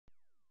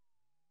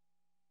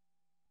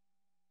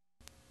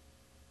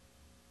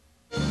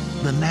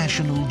the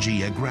National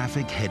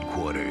Geographic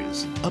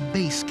headquarters, a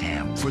base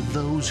camp for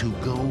those who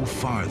go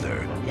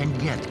farther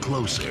and yet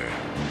closer.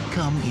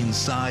 Come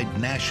inside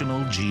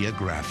National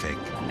Geographic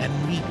and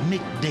meet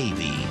Mick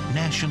Davey,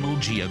 National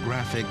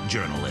Geographic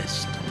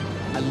journalist.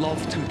 I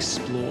love to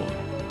explore.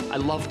 I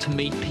love to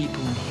meet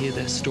people and hear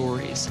their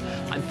stories.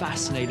 I'm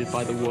fascinated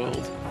by the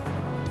world.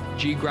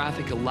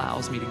 Geographic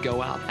allows me to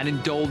go out and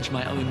indulge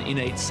my own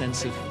innate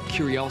sense of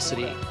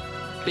curiosity.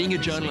 Being a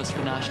journalist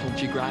for National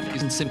Geographic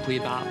isn't simply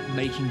about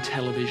making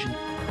television.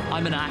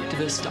 I'm an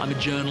activist, I'm a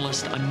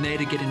journalist, I'm there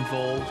to get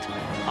involved.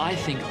 I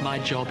think my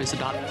job is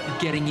about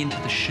getting into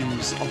the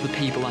shoes of the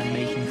people I'm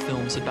making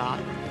films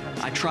about.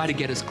 I try to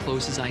get as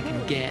close as I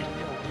can get.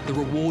 The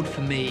reward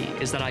for me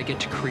is that I get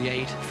to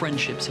create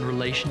friendships and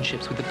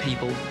relationships with the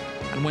people.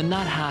 And when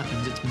that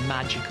happens, it's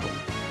magical.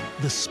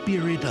 The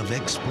spirit of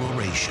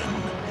exploration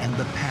and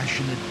the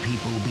passionate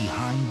people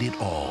behind it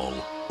all,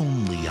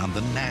 only on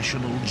the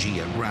National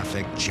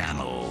Geographic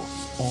Channel.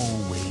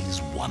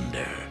 Always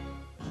wonder.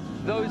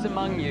 Those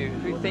among you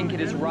who think it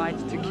is right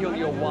to kill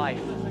your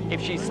wife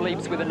if she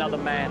sleeps with another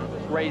man,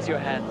 raise your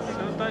hands.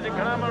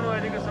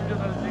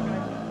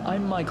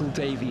 I'm Michael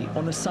Davey,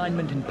 on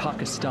assignment in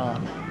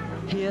Pakistan.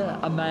 Here,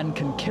 a man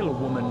can kill a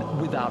woman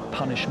without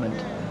punishment.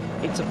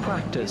 It's a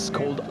practice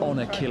called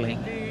honor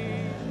killing.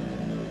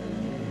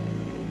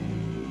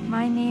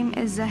 My name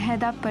is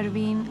Zaheda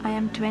Parveen. I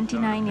am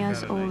 29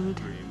 years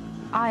old.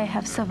 I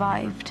have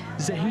survived.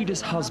 Zahida's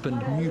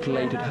husband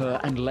mutilated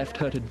her and left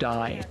her to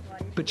die,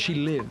 but she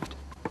lived.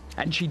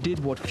 And she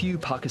did what few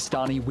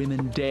Pakistani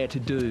women dare to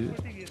do.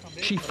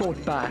 She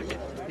fought back,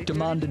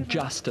 demanded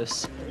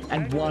justice,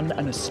 and won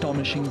an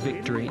astonishing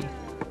victory.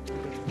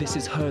 This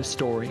is her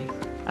story,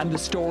 and the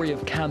story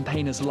of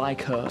campaigners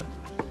like her.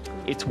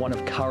 It's one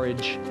of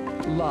courage,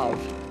 love,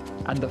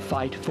 and the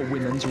fight for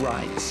women's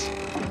rights.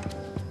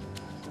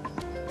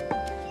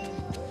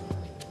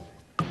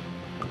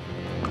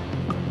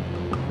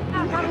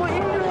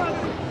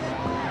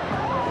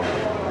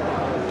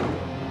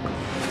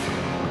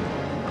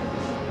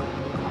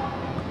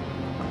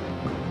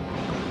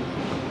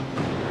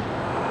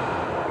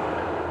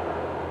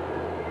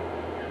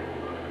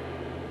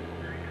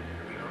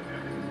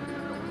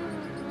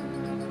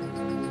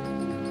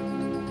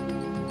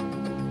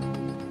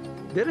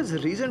 There is a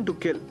reason to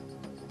kill.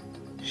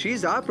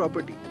 She's our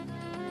property,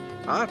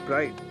 our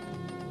pride.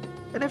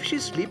 And if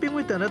she's sleeping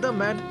with another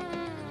man,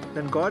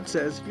 then God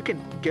says you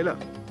can kill her.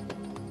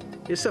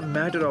 It's a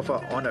matter of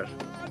our honor.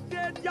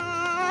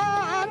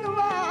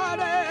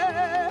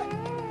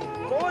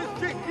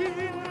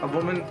 A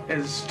woman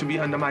is to be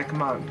under my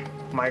command.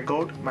 My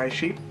goat, my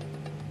sheep,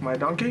 my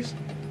donkeys,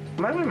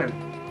 my women.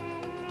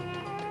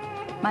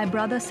 My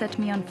brother set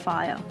me on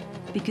fire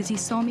because he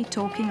saw me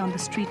talking on the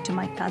street to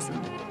my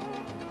cousin.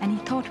 And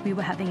he thought we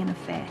were having an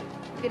affair.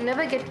 You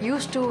never get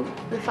used to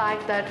the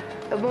fact that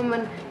a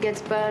woman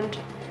gets burnt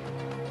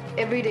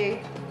every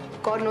day,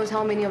 God knows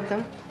how many of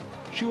them.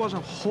 She was a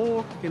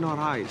whore in our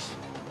eyes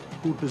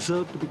who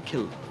deserved to be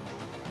killed.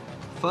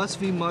 First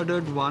we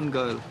murdered one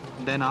girl,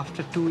 then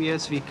after 2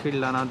 years we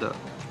killed another,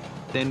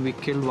 then we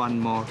killed one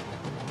more.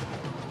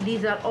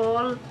 These are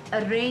all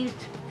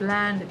arranged,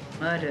 planned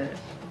murders.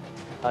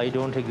 I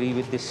don't agree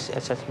with this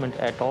assessment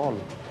at all.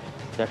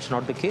 That's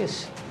not the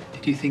case.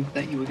 Did you think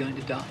that you were going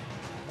to die?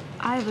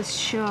 I was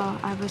sure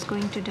I was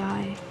going to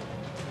die.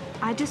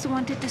 I just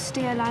wanted to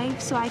stay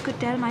alive so I could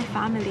tell my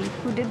family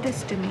who did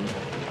this to me.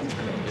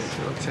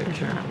 We'll take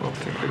care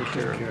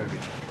of it.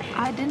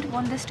 I didn't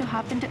want this to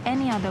happen to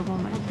any other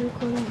woman.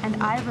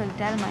 And I will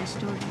tell my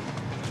story.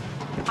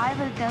 I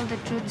will tell the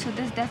truth so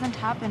this doesn't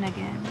happen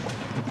again.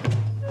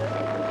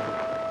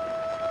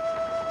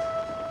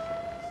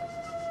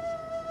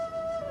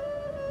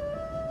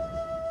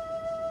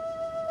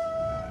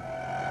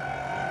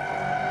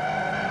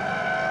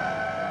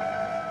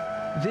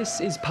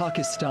 This is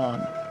Pakistan,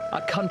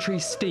 a country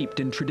steeped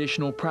in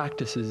traditional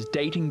practices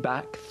dating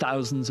back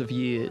thousands of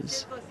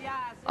years.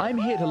 I'm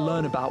here to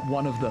learn about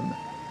one of them,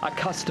 a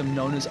custom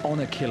known as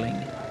honor killing,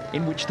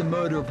 in which the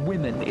murder of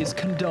women is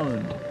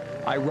condoned,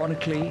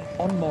 ironically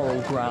on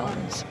moral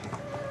grounds.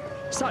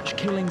 Such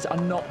killings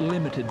are not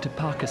limited to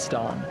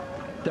Pakistan.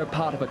 They're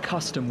part of a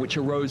custom which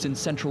arose in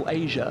Central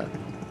Asia,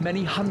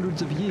 many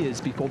hundreds of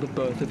years before the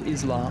birth of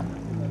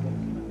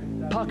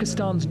Islam.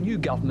 Pakistan's new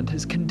government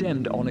has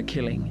condemned honor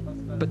killing,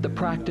 but the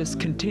practice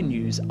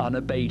continues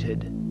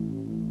unabated.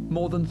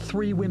 More than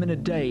 3 women a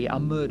day are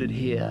murdered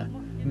here,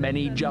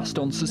 many just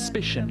on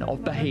suspicion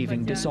of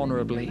behaving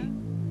dishonorably.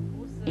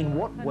 In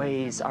what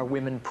ways are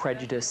women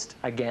prejudiced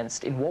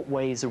against? In what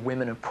ways are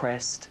women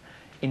oppressed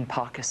in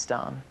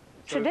Pakistan?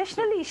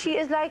 Traditionally, she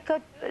is like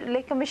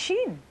a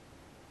machine.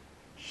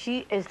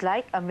 She is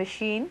like a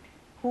machine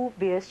who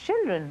bears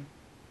children.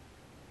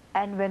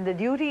 And when the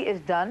duty is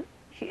done,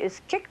 she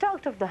is kicked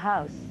out of the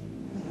house.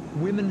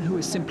 Women who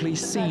are simply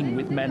seen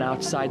with men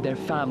outside their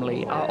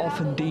family are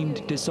often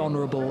deemed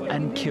dishonorable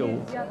and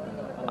killed.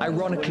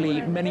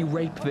 Ironically, many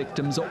rape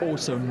victims are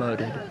also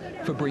murdered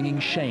for bringing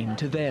shame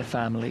to their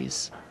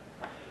families.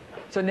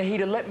 So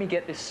Nahida, let me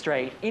get this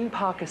straight. In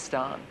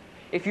Pakistan,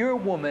 If you're a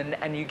woman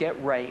and you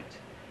get raped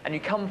and you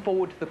come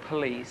forward to the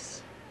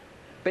police,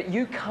 but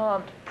you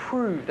can't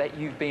prove that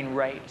you've been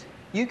raped,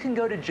 you can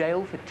go to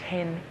jail for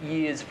 10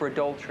 years for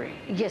adultery.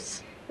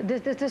 Yes,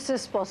 this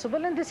is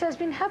possible, and this has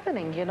been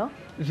happening, you know.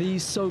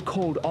 These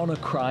so-called honor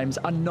crimes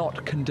are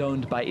not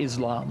condoned by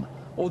Islam,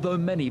 although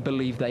many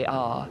believe they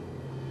are.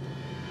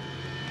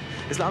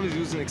 Islam is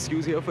used as an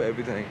excuse here for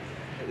everything.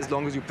 As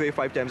long as you pray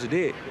 5 times a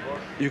day,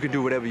 you can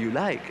do whatever you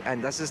like,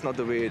 and that's just not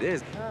the way it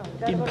is.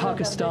 In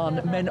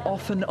Pakistan, men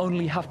often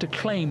only have to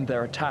claim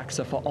their attacks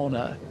are for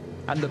honor,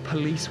 and the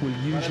police will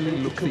usually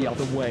look the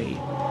other way.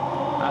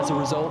 As a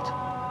result,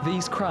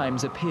 these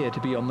crimes appear to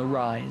be on the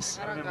rise.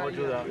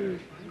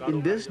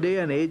 In this day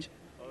and age,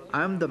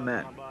 I'm the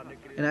man,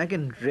 and I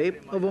can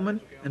rape a woman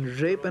and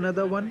rape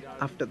another one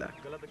after that.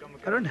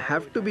 I don't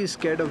have to be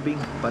scared of being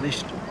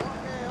punished.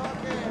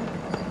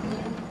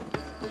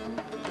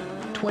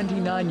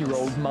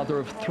 29-year-old mother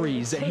of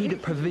 3, Zahida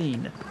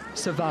Praveen,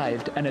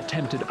 survived an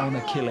attempted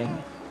honor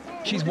killing.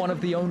 She's one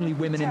of the only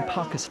women in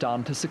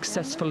Pakistan to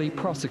successfully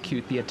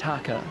prosecute the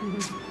attacker,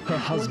 her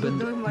husband,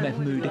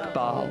 Mahmood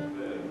Iqbal.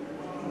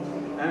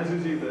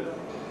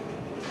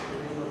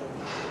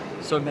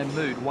 So,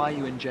 Mahmood, why are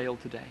you in jail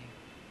today?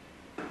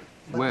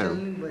 Well,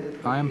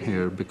 I am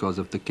here because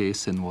of the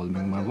case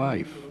involving my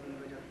wife.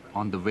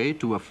 On the way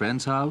to a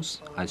friend's house,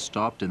 I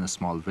stopped in a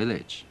small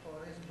village.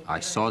 I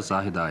saw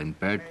Zahida in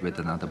bed with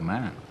another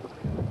man.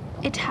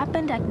 It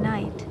happened at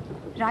night,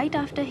 right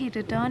after he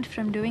returned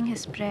from doing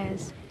his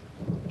prayers.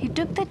 He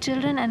took the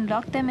children and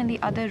locked them in the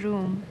other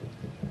room.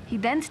 He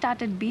then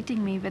started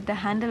beating me with the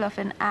handle of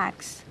an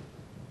axe.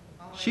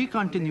 She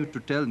continued to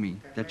tell me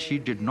that she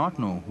did not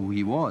know who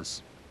he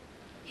was.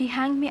 He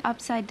hanged me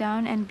upside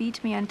down and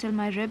beat me until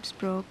my ribs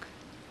broke.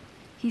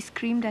 He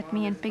screamed at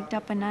me and picked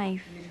up a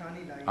knife.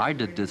 I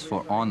did this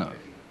for honor.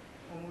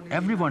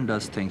 Everyone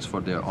does things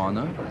for their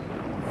honor.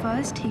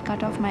 First, he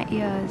cut off my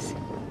ears.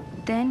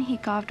 Then he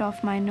carved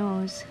off my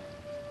nose.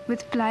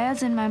 With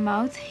pliers in my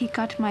mouth, he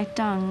cut my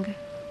tongue.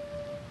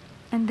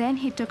 And then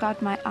he took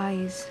out my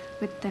eyes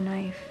with the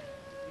knife.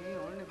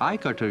 I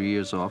cut her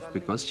ears off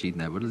because she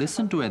never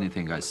listened to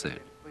anything I said.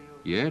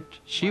 Yet,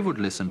 she would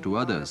listen to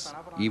others,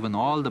 even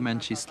all the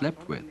men she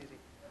slept with.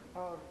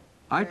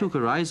 I took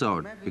her eyes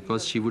out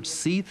because she would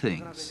see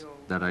things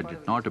that I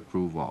did not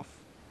approve of.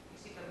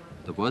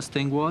 The worst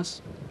thing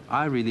was,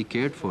 I really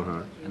cared for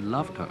her and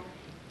loved her.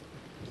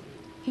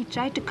 He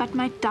tried to cut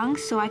my tongue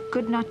so I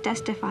could not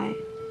testify.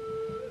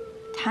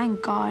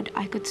 Thank God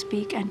I could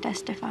speak and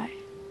testify.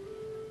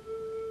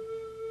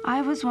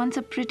 I was once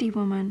a pretty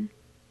woman.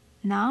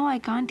 Now I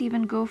can't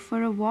even go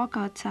for a walk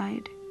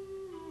outside.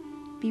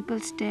 People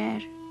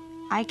stare.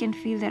 I can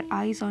feel their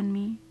eyes on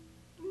me.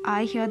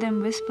 I hear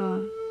them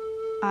whisper.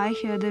 I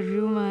hear the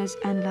rumors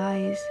and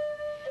lies.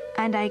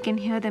 And I can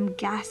hear them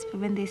gasp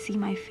when they see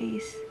my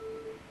face.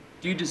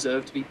 Do you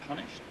deserve to be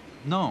punished?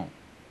 No,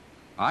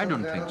 I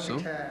don't think so,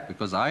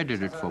 because I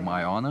did it for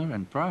my honor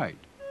and pride.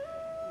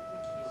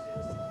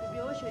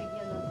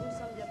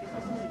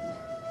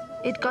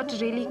 It got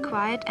really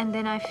quiet and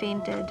then I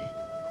fainted.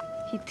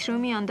 He threw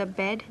me on the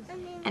bed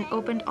and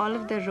opened all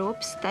of the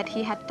ropes that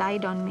he had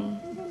tied on me.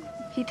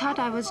 He thought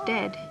I was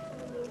dead.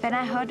 When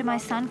I heard my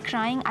son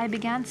crying, I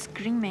began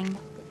screaming.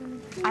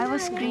 I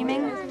was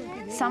screaming,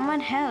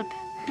 "Someone help,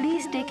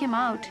 please take him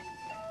out."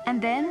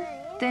 And then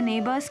the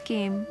neighbors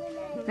came.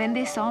 When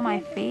they saw my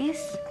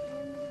face,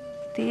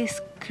 they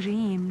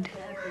screamed.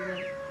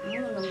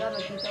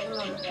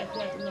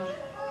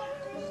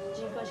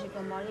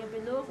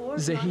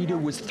 Zahida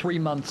was 3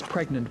 months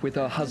pregnant with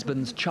her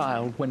husband's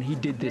child when he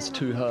did this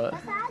to her.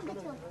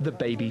 The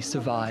baby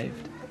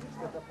survived.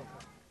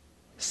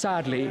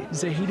 Sadly,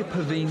 Zahida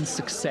Perveen's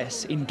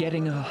success in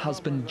getting her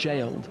husband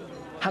jailed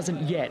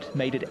hasn't yet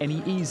made it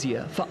any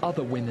easier for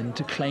other women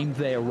to claim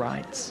their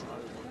rights.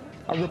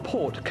 A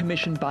report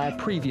commissioned by a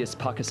previous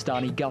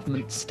Pakistani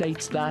government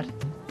states that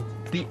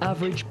the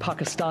average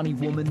Pakistani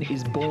woman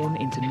is born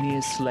into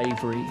near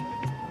slavery,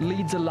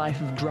 leads a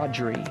life of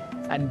drudgery,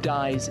 and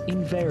dies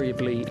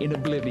invariably in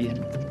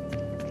oblivion.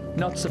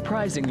 Not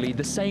surprisingly,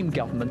 the same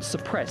government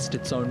suppressed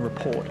its own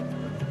report.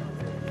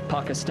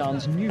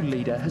 Pakistan's new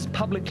leader has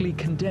publicly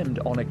condemned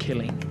honor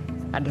killing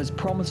and has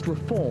promised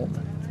reform,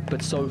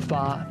 but so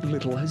far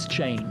little has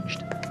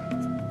changed.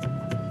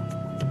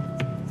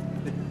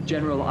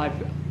 General,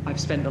 I've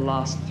spent the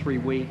last 3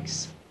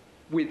 weeks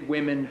with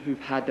women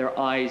who've had their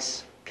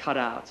eyes cut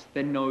out,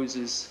 their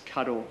noses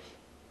cut off,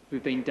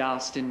 who've been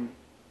doused in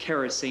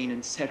kerosene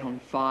and set on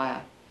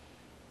fire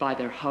by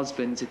their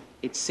husbands.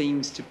 It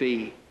seems to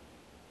be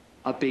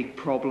a big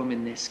problem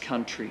in this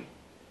country.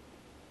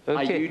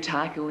 Okay. Are you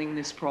tackling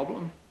this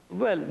problem?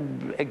 Well,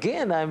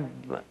 again,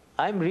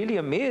 I'm really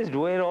amazed.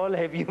 Where all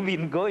have you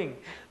been going?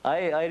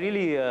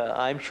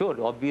 I'm sure,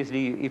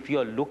 obviously, if you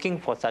are looking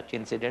for such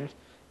incidents,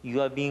 you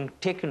are being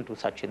taken to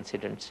such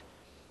incidents.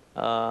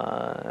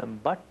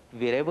 But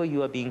wherever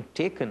you are being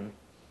taken,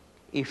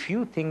 if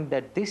you think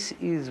that this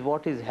is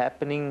what is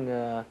happening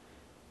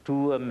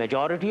to a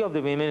majority of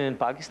the women in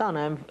Pakistan,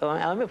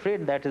 I'm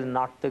afraid that is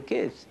not the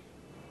case.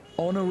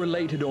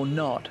 Honor-related or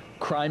not,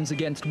 crimes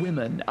against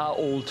women are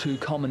all too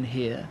common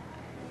here.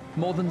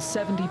 More than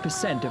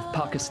 70% of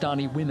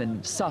Pakistani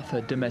women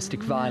suffer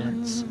domestic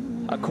violence,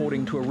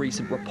 according to a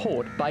recent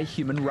report by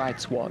Human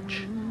Rights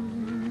Watch.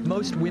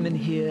 Most women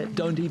here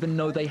don't even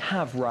know they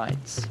have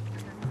rights.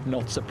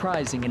 Not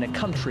surprising in a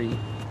country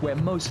where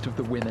most of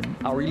the women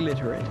are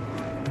illiterate.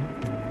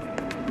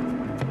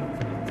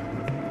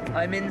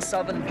 I'm in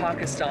southern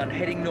Pakistan,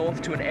 heading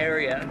north to an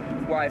area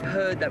where I've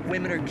heard that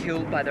women are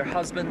killed by their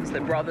husbands,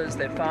 their brothers,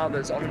 their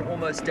fathers on an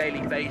almost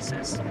daily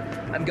basis.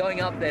 I'm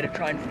going up there to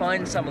try and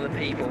find some of the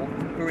people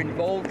who are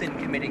involved in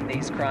committing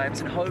these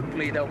crimes, and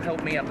hopefully they'll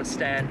help me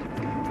understand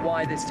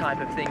why this type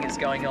of thing is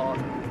going on.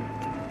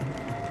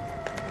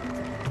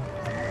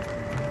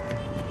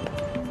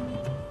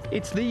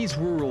 It's these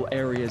rural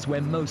areas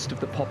where most of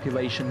the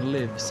population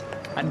lives,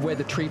 and where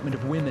the treatment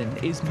of women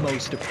is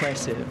most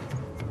oppressive.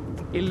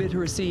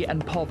 Illiteracy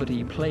and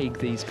poverty plague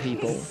these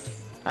people,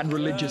 and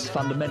religious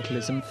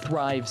fundamentalism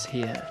thrives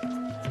here,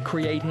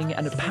 creating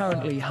an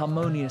apparently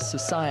harmonious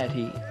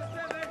society,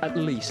 at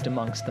least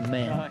amongst the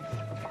men.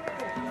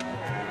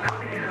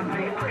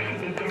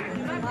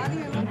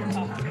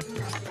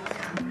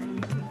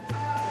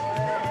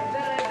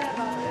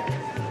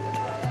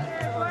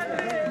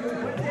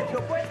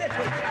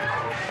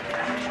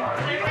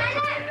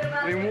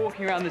 I've been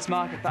walking around this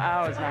market for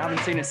hours and I haven't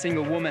seen a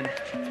single woman.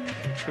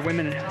 The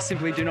women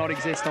simply do not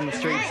exist on the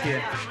streets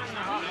here.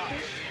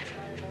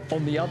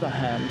 On the other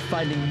hand,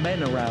 finding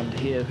men around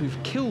here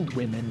who've killed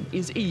women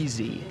is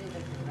easy.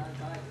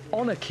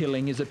 Honor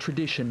killing is a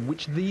tradition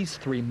which these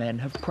three men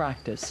have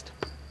practiced,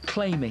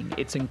 claiming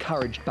it's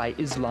encouraged by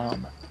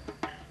Islam.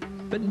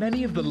 But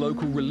many of the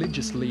local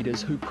religious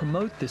leaders who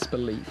promote this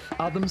belief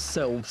are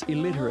themselves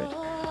illiterate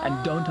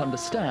and don't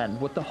understand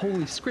what the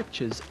Holy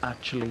Scriptures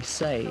actually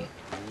say.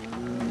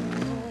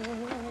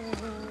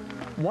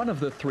 One of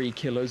the three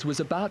killers was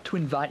about to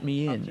invite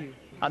me in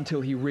until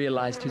he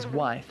realized his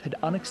wife had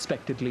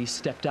unexpectedly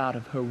stepped out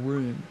of her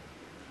room.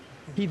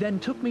 He then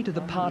took me to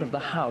the part of the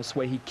house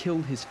where he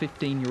killed his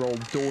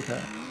 15-year-old daughter.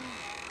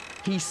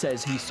 He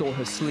says he saw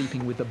her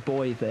sleeping with a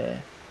boy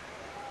there.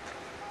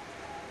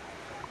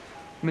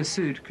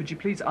 Masood, could you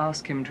please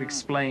ask him to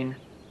explain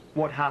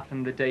what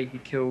happened the day he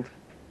killed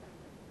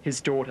his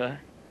daughter?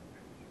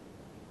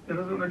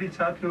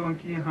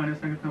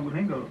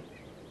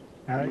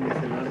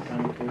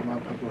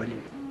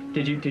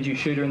 Did you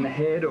shoot her in the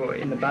head or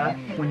in the back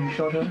when you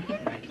shot her?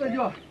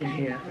 In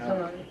here.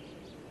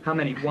 How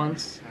many?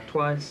 Once?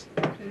 Twice?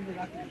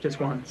 Just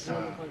once?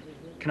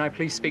 Can I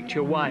please speak to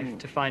your wife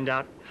to find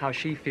out how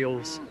she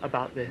feels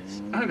about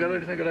this?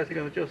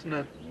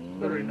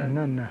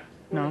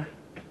 No?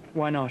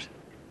 Why not?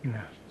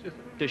 No.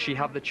 Does she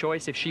have the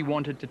choice? If she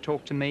wanted to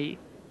talk to me,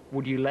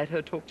 would you let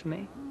her talk to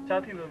me?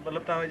 No.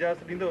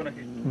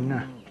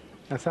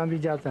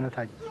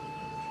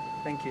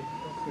 Thank you.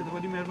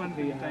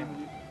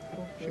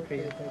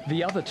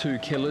 The other two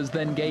killers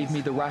then gave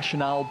me the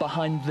rationale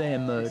behind their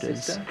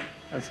murders.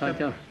 This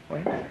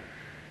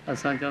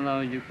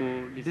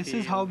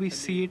is how we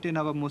see it in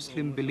our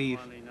Muslim belief.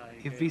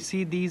 If we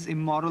see these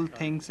immoral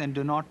things and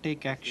do not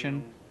take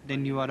action,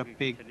 then you are a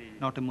pig,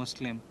 not a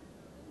Muslim.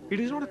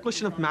 It is not a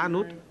question of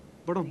manhood,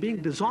 but of being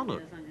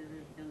dishonored.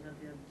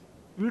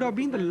 We would have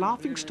been the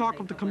laughing stock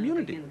of the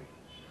community.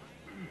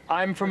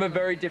 I'm from a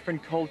very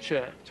different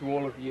culture to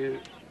all of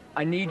you.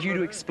 I need you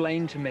to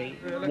explain to me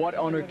what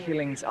honor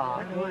killings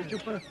are.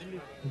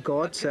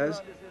 God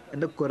says,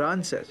 and the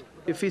Quran says,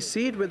 if we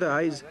see it with our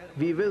eyes,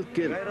 we will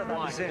kill.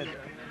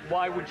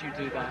 Why would you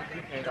do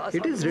that?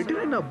 It is written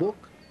in a book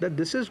that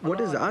this is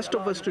what is asked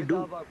of us to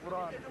do.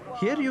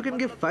 Here you can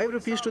give 5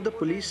 rupees to the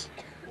police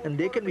and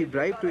they can be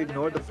bribed to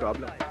ignore the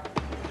problem.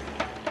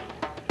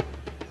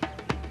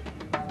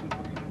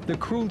 The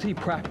cruelty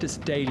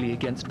practiced daily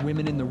against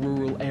women in the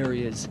rural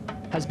areas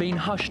has been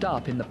hushed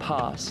up in the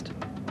past.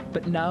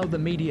 But now the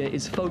media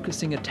is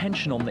focusing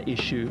attention on the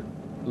issue,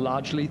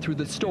 largely through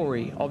the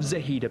story of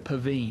Zahida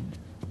Perveen.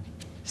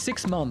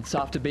 6 months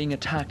after being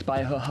attacked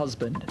by her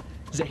husband,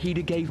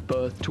 Zahida gave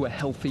birth to a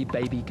healthy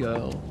baby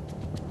girl.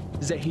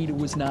 Zahida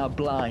was now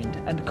blind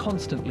and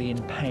constantly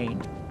in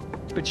pain,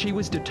 but she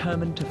was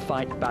determined to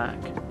fight back.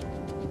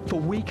 For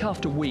week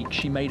after week,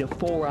 she made a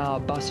 4-hour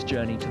bus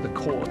journey to the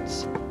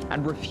courts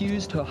and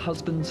refused her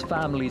husband's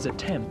family's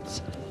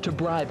attempts to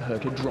bribe her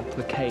to drop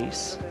the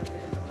case.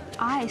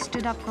 I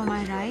stood up for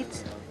my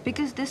rights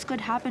because this could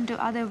happen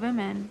to other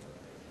women.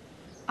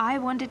 I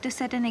wanted to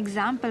set an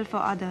example for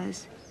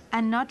others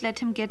and not let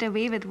him get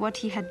away with what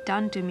he had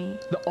done to me.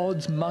 The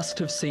odds must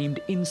have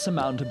seemed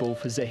insurmountable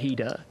for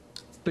Zahida,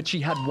 but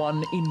she had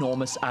one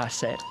enormous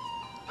asset,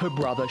 her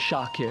brother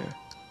Shakir.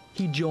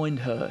 He joined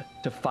her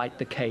to fight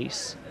the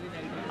case.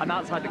 I'm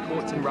outside the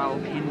courts in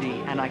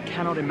Rawalpindi, and I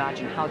cannot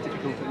imagine how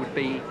difficult it would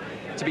be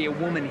to be a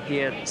woman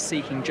here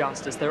seeking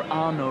justice. There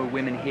are no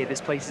women here. This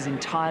place is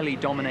entirely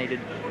dominated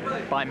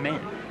by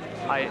men.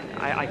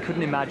 I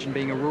couldn't imagine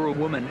being a rural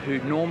woman who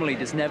normally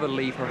does never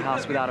leave her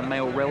house without a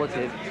male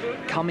relative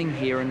coming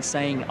here and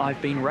saying,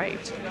 I've been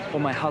raped, or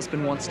my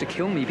husband wants to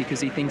kill me because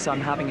he thinks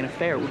I'm having an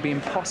affair. It would be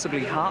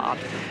impossibly hard.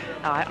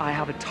 I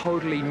have a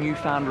totally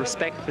newfound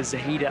respect for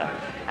Zahida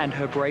and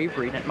her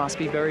bravery, and it must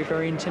be very,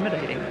 very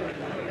intimidating.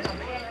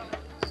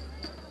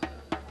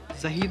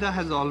 Zahida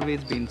has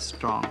always been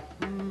strong.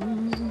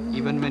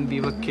 Even when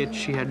we were kids,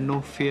 she had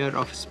no fear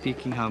of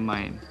speaking her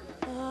mind.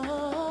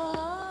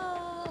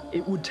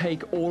 It would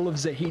take all of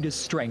Zahida's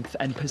strength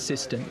and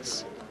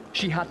persistence.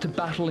 She had to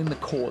battle in the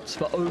courts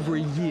for over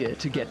a year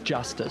to get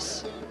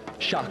justice.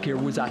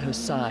 Shakir was at her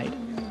side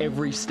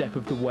every step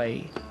of the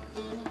way.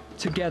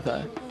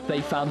 Together,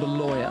 they found a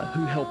lawyer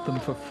who helped them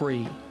for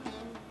free.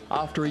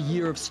 After a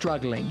year of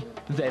struggling,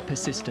 their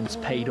persistence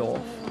paid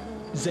off.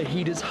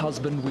 Zahida's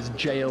husband was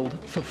jailed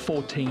for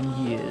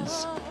 14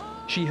 years.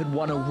 She had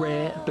won a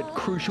rare but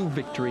crucial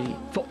victory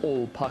for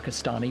all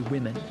Pakistani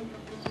women.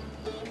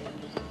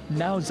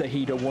 Now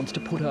Zahida wants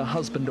to put her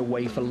husband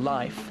away for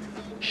life.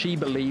 She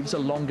believes a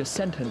longer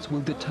sentence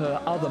will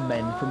deter other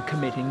men from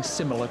committing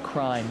similar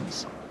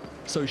crimes.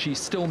 So she's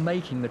still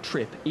making the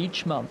trip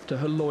each month to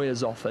her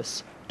lawyer's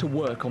office to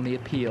work on the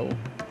appeal.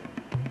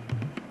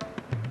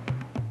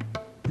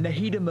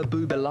 Nahida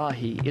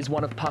Mahbub-Ilahi is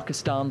one of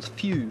Pakistan's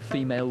few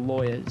female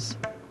lawyers.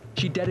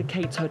 She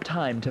dedicates her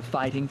time to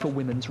fighting for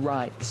women's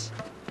rights.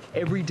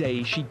 Every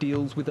day she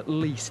deals with at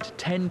least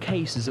 10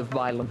 cases of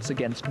violence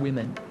against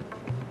women.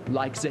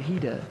 Like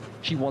Zahida,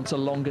 she wants a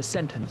longer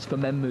sentence for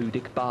Mahmood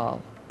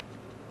Iqbal.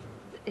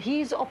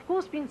 He's of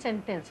course been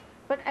sentenced,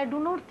 but I do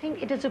not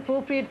think it is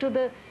appropriate to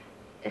the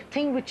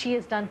thing which he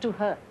has done to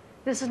her.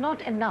 This is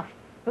not enough,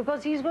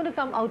 because he's going to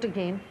come out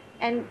again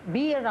and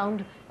be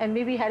around and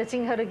maybe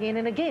harassing her again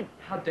and again.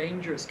 How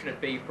dangerous can it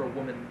be for a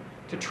woman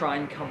to try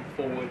and come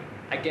forward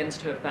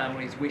against her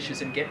family's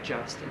wishes and get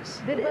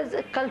justice? There is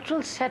a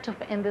cultural setup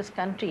in this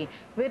country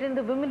wherein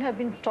the women have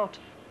been taught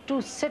to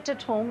sit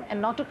at home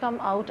and not to come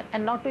out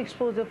and not to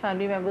expose their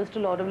family members to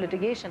a lot of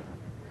litigation.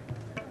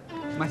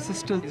 My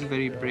sister is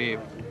very brave.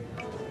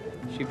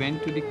 She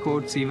went to the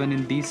courts even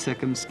in these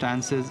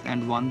circumstances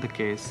and won the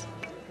case.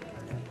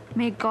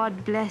 May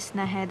God bless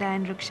Nahida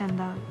and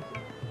Rukshanda.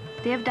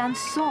 They have done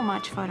so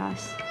much for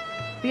us.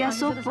 We are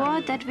so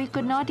poor that we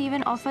could not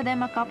even offer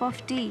them a cup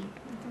of tea.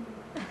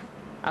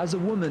 As a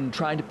woman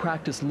trying to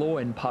practice law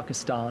in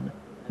Pakistan,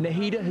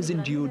 Nahida has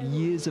endured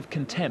years of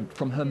contempt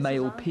from her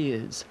male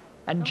peers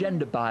and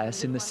gender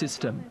bias in the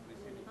system.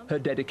 Her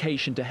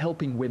dedication to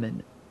helping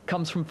women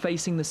comes from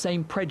facing the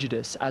same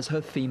prejudice as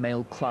her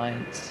female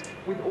clients.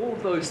 With all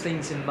of those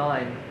things in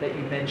mind that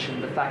you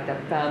mentioned, the fact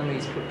that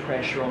families put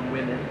pressure on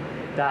women,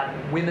 that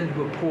women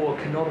who are poor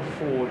cannot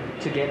afford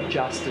to get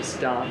justice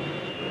done,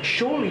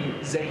 surely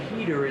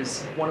Zahida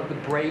is one of the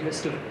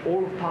bravest of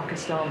all of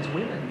Pakistan's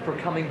women for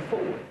coming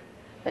forward.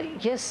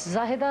 Yes,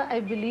 Zahida, I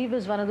believe,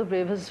 is one of the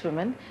bravest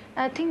women.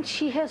 I think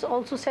she has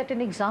also set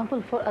an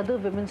example for other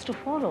women to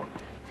follow.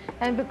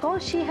 And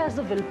because she has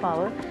the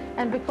willpower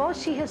and because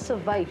she has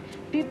survived,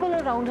 people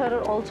around her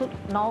are also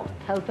now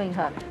helping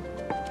her.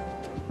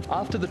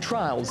 After the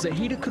trial,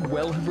 Zahida could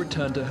well have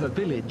returned to her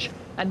village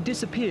and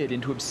disappeared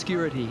into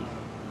obscurity.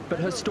 But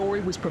her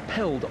story was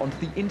propelled onto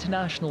the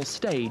international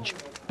stage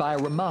by a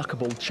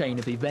remarkable chain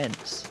of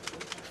events.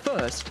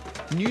 First,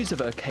 news of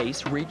her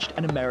case reached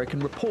an American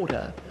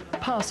reporter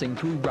passing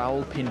through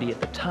Rawalpindi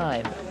at the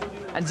time,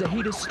 and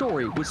Zahida's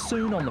story was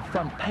soon on the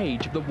front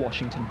page of the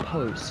Washington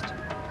Post.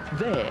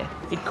 There,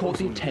 it caught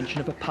the attention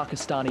of a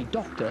Pakistani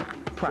doctor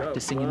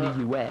practicing in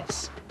the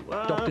US.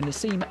 Dr.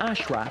 Naseem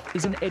Ashraf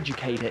is an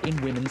educator in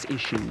women's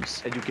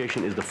issues.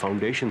 Education is the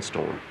foundation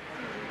stone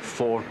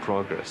for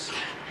progress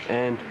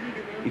and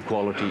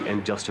equality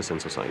and justice in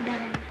society.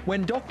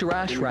 When Dr.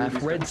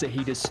 Ashraf read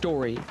Zahida's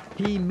story,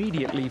 he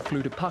immediately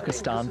flew to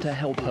Pakistan to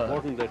help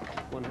her.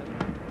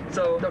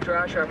 So, Dr.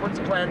 Ashraf, what's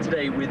the plan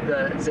today with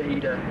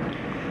Zahida?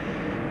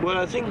 Well,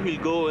 I think we'll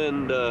go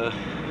and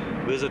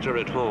visit her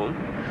at home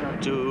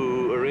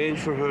to arrange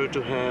for her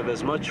to have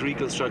as much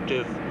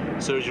reconstructive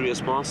surgery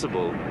as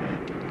possible.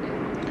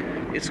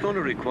 It's going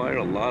to require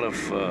a lot of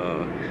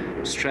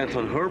strength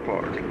on her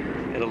part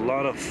and a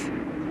lot of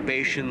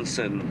patience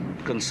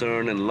and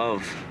concern and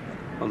love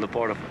on the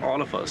part of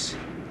all of us.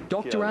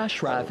 Dr.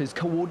 Ashraf is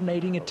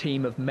coordinating a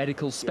team of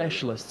medical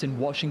specialists in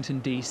Washington,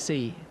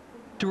 D.C.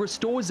 To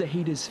restore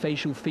Zahida's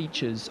facial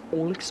features,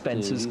 all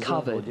expenses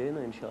covered.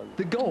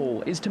 The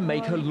goal is to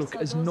make her look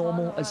as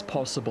normal as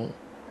possible.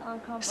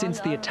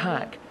 Since the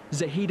attack,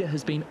 Zahida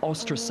has been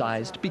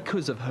ostracized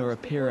because of her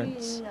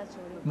appearance.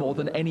 More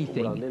than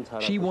anything,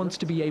 she wants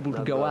to be able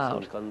to go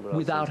out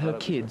without her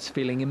kids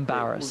feeling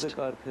embarrassed.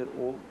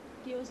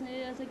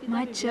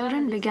 My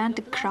children began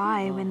to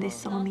cry when they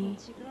saw me.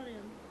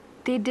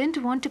 They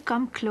didn't want to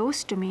come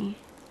close to me.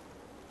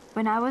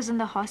 When I was in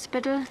the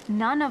hospital,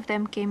 none of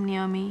them came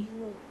near me.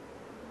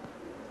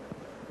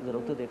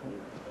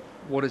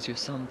 What does your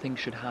son think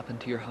should happen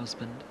to your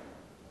husband?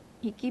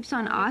 He keeps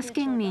on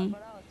asking me,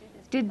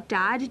 "Did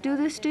Dad do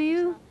this to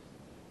you?"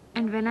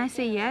 And when I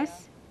say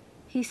yes,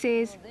 he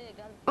says,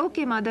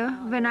 Okay, mother,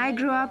 when I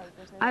grow up,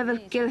 I will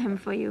kill him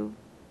for you.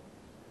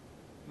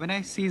 When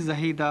I see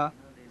Zahida,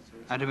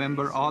 I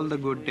remember all the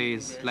good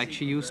days, like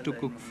she used to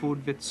cook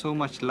food with so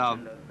much love.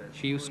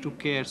 She used to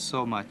care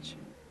so much.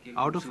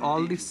 Out of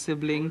all the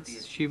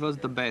siblings, she was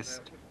the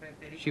best.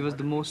 She was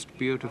the most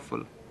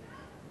beautiful.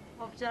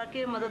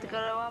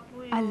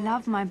 I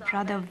love my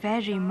brother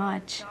very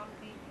much.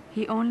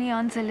 He only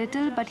earns a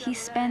little, but he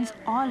spends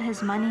all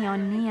his money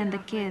on me and the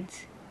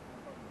kids.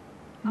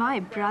 My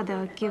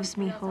brother gives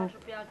me hope,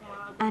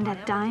 and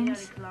at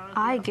times,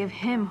 I give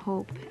him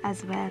hope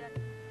as well.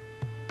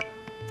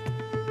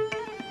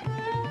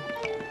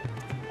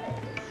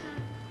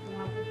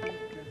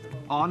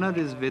 Honor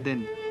is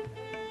within.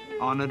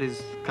 Honor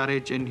is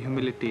courage and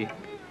humility.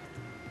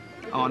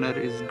 Honor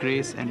is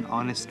grace and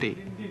honesty.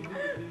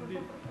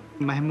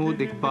 Mahmoud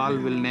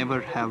Iqbal will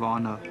never have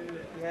honor.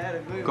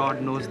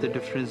 God knows the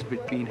difference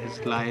between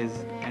his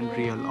lies and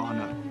real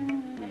honor.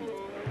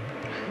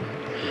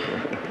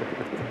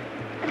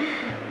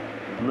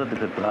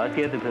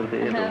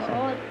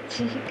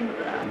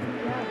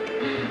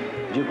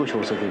 जो कुछ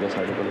हो सकेगा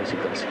साढ़े को इसी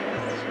तरह से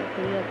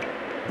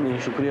नहीं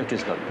शुक्रिया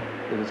किस गल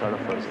ये तो सारा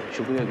फर्ज है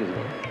शुक्रिया किस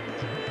गल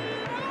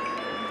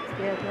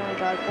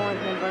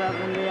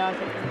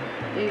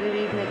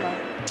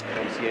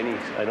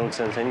I don't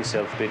sense any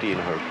self-pity in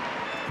her.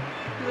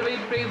 She's a very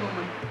brave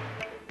woman.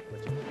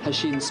 Has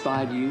she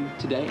inspired you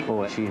today?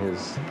 Oh, she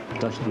has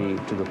touched me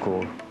to the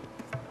core.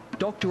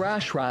 Dr.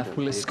 Ashraf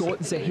will escort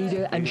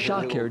Zahida and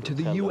Shakir to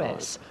the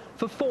US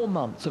for 4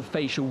 months of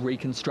facial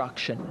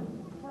reconstruction.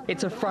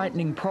 It's a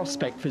frightening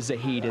prospect for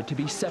Zahida to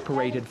be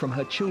separated from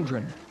her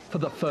children for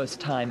the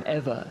first time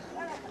ever.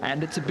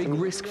 And it's a big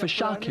risk for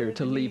Shakir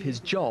to leave his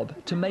job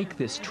to make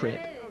this trip.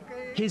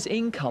 His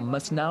income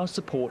must now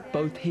support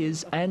both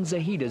his and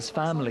Zahida's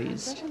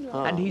families,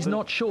 and he's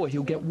not sure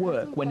he'll get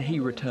work when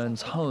he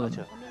returns home.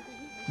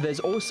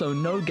 There's also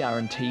no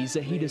guarantee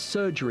Zahida's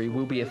surgery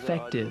will be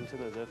effective.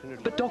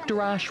 But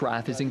Dr.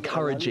 Ashraf is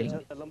encouraging.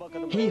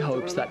 He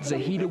hopes that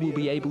Zahida will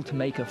be able to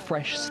make a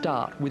fresh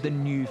start with a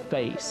new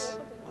face.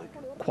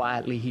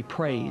 Quietly he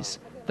prays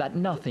that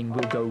nothing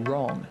will go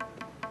wrong.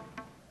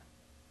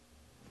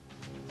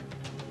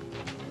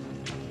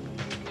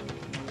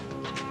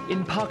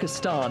 In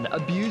Pakistan,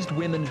 abused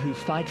women who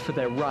fight for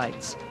their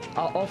rights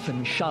are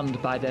often shunned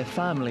by their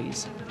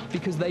families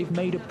because they've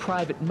made a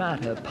private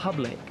matter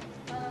public.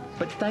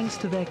 But thanks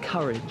to their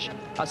courage,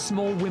 a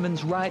small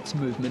women's rights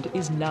movement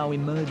is now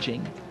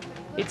emerging.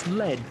 It's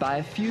led by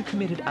a few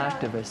committed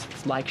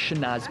activists like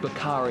Shahnaz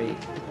Bukhari.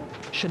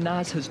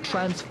 Shahnaz has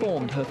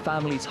transformed her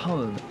family's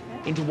home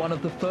into one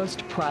of the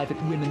first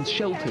private women's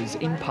shelters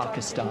in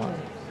Pakistan.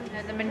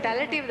 The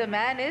mentality of the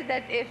man is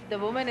that if the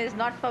woman is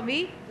not for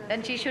me,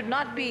 then she should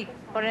not be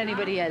for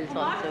anybody else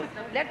also.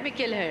 Let me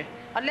kill her,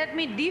 or let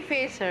me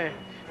deface her.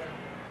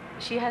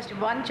 She has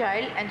one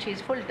child and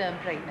she's full-term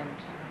pregnant.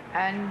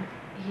 And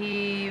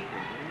he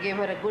gave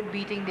her a good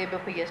beating day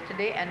before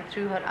yesterday and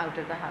threw her out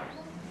of the house.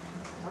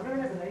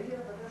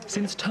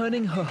 Since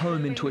turning her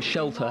home into a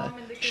shelter,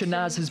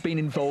 Shahnaz has been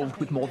involved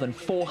with more than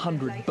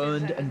 400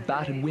 burned and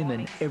battered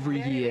women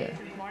every year.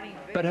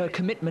 But her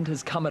commitment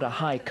has come at a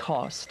high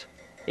cost.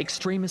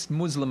 Extremist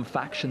Muslim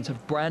factions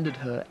have branded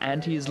her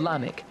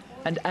anti-Islamic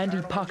and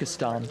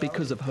anti-Pakistan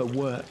because of her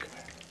work.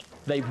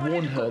 They've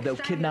warned her they'll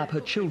kidnap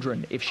her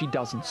children if she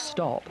doesn't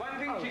stop.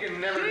 She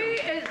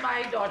is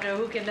my daughter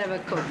who can never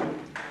cook.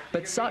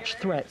 But such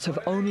threats have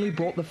only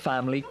brought the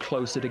family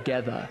closer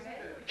together.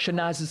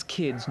 Shahnaz's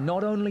kids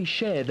not only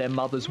share their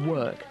mother's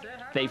work,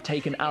 they've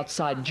taken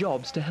outside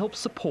jobs to help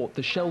support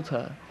the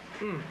shelter.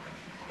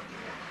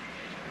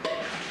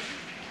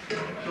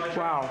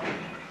 Wow.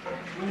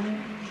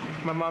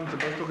 My mom's the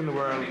best cook in the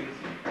world.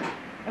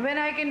 When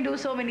I can do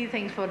so many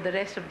things for the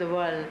rest of the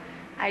world,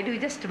 I do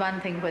just one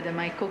thing for them,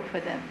 I cook for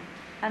them.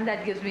 And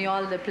that gives me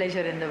all the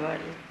pleasure in the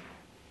world.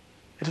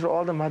 It's for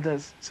all the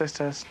mothers,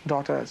 sisters,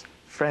 daughters,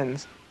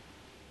 friends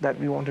that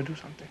we want to do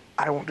something.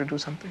 I want to do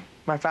something.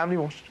 My family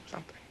wants to do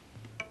something.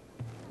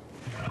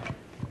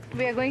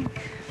 We are going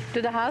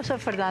to the house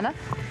of Fardana,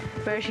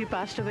 where she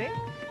passed away.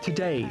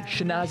 Today,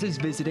 Shahnaz is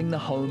visiting the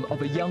home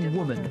of a young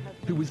woman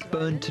who was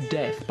burned to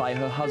death by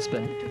her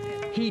husband.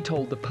 He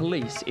told the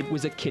police it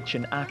was a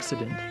kitchen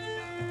accident.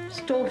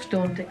 Stoves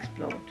don't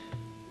explode.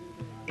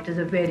 It is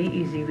a very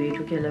easy way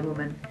to kill a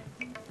woman.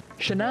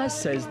 Shahnaz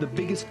says the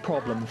biggest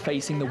problem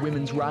facing the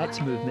women's rights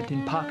movement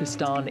in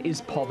Pakistan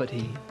is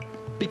poverty.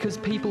 Because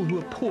people who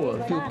are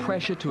poor feel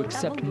pressure to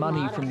accept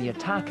money from the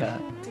attacker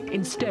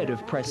instead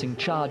of pressing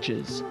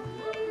charges.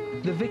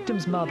 The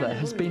victim's mother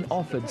has been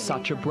offered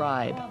such a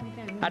bribe.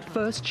 At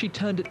first, she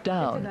turned it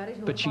down,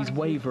 but she's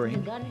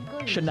wavering.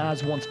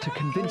 Shahnaz wants to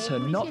convince her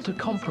not to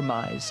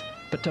compromise,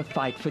 but to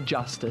fight for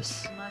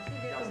justice.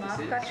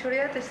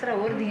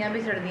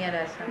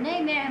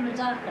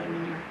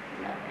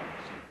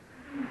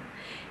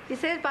 He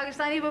says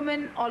Pakistani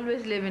women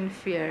always live in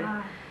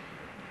fear.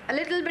 A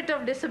little bit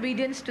of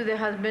disobedience to their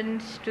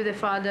husband, to their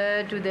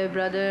father, to their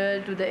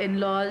brother, to the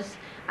in-laws,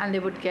 and they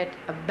would get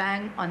a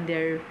bang on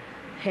their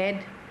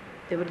head.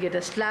 They would get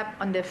a slap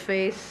on their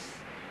face,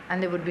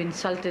 and they would be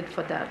insulted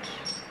for that.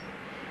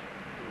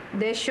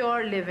 They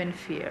sure live in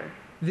fear.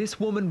 This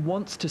woman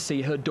wants to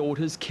see her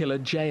daughter's killer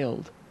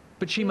jailed,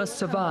 but she must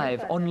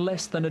survive on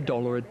less than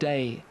 $1 a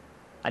day.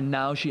 And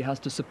now she has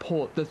to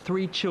support the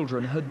 3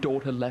 children her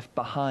daughter left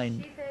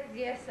behind. She says,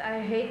 yes, I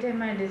hate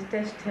him, I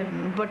detest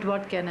him, but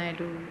what can I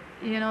do?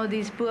 You know,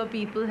 these poor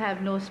people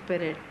have no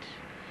spirit.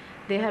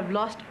 They have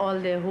lost all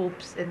their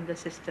hopes in the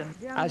system.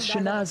 As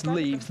Shanaz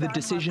leaves, the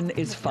decision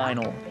is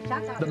final.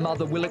 The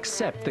mother will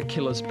accept the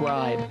killer's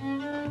bribe.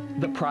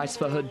 The price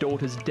for her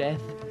daughter's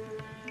death,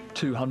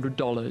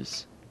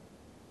 $200.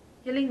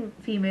 Killing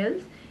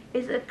females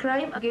is a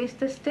crime against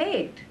the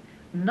state,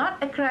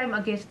 not a crime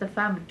against the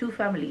two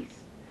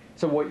families.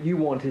 So what you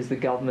want is the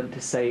government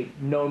to say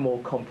no more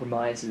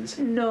compromises?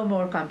 No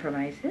more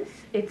compromises.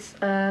 It's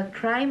a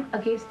crime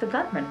against the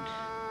government.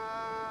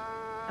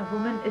 A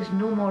woman is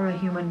no more a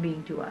human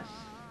being to us.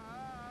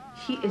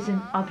 She is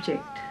an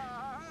object.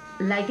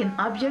 Like an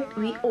object,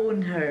 we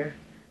own her.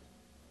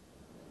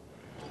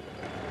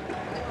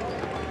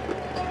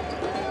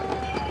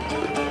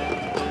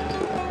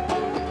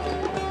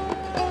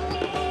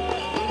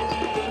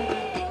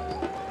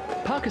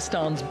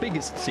 Pakistan's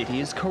biggest city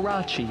is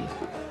Karachi.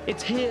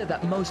 It's here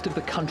that most of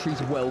the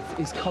country's wealth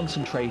is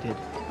concentrated.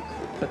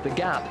 But the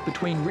gap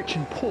between rich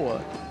and poor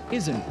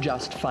isn't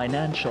just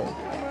financial.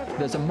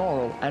 There's a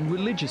moral and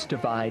religious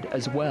divide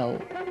as well.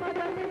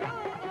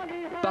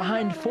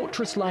 Behind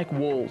fortress-like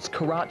walls,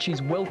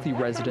 Karachi's wealthy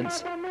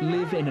residents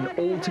live in an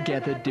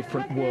altogether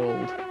different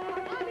world.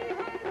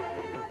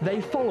 They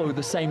follow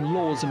the same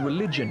laws and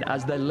religion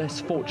as their less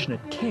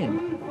fortunate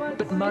kin,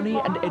 but money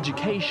and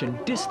education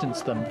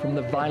distance them from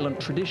the violent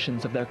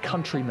traditions of their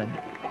countrymen.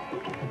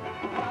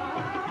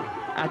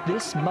 At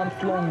this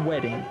month-long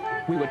wedding,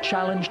 we were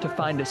challenged to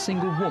find a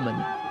single woman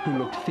who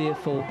looked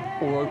fearful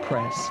or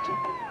oppressed.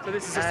 So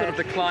this is just sort of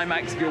the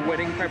climax of your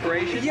wedding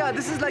preparation? Yeah,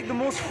 this is like the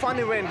most fun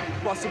event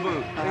possible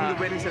in the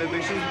wedding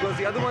celebrations because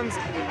the other ones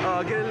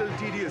get a little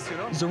tedious, you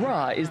know?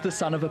 Zara is the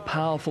son of a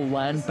powerful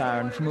land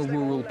baron from a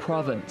rural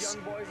province.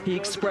 He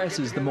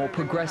expresses the more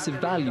progressive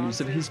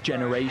values of his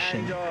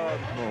generation.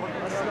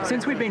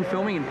 Since we've been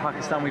filming in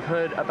Pakistan, we've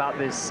heard about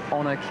this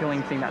honor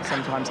killing thing that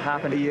sometimes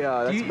happens.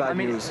 Yeah, that's bad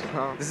news.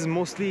 This is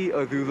mostly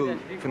a rural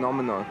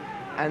phenomenon.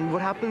 And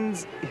what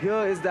happens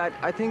here is that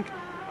I think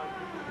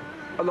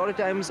a lot of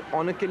times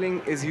honor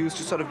killing is used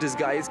to sort of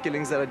disguise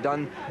killings that are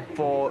done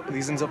for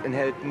reasons of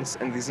inheritance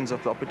and reasons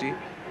of property.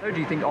 Do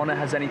you think honor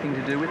has anything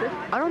to do with it?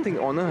 I don't think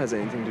honor has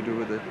anything to do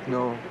with it.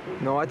 No.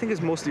 No, I think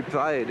it's mostly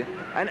pride.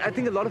 And I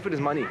think a lot of it is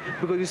money.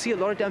 Because you see, a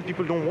lot of times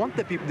people don't want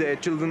their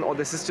children or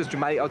their sisters to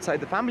marry outside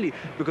the family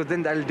because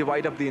then that'll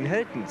divide up the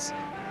inheritance.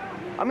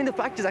 I mean, the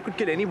fact is I could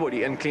kill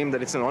anybody and claim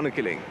that it's an honor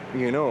killing,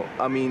 you know?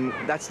 I mean,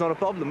 that's not a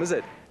problem, is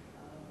it?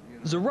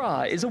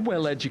 Zara is a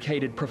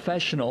well-educated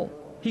professional.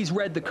 He's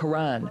read the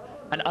Quran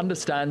and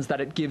understands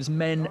that it gives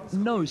men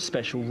no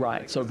special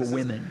rights over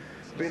women.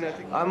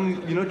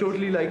 I'm,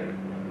 totally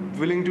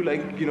willing to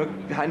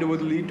hand over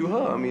the lead to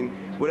her. I mean,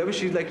 whatever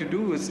she'd like to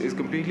do is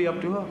completely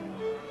up to her.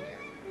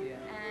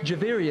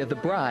 Javeria, the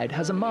bride,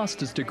 has a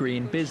master's degree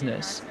in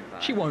business.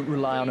 She won't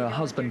rely on her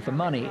husband for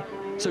money,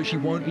 so she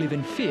won't live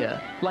in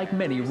fear like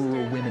many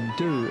rural women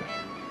do.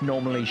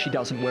 Normally, she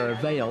doesn't wear a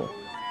veil.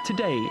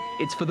 Today,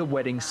 it's for the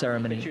wedding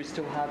ceremony. You're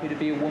still happy to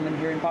be a woman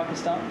here in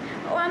Pakistan?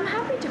 Oh, I'm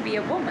happy to be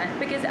a woman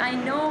because I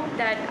know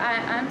that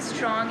I'm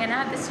strong and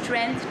I have the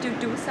strength to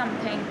do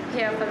something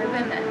here for the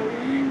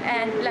women.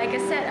 And like I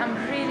said, I'm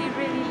really,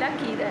 really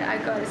lucky that I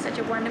got such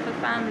a wonderful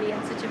family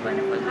and such a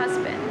wonderful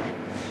husband.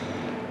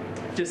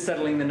 Just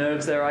settling the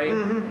nerves there, are you?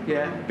 Mm-hmm.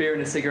 Yeah, beer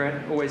and a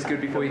cigarette, always good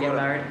before you get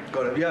married.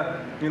 Got it,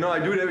 yeah. I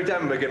do it every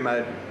time I get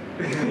married.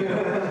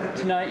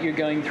 Tonight you're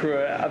going through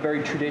a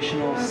very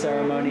traditional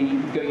ceremony.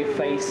 You've got your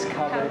face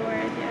covered.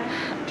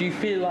 Yeah. Do you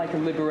feel like a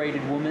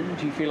liberated woman?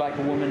 Do you feel like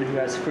a woman who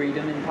has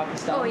freedom in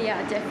Pakistan? Oh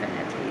yeah,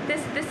 definitely.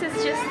 This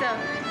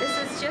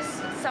is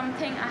just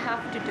something I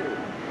have to do,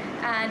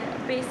 and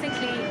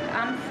basically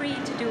I'm free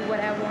to do what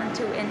I want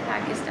to in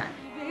Pakistan.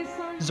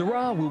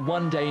 Zara will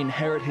one day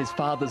inherit his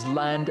father's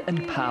land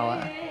and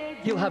power.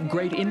 He'll have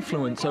great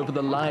influence over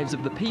the lives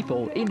of the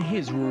people in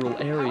his rural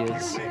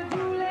areas.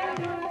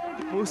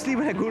 Mostly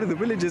when I go to the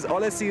villages,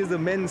 all I see is the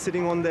men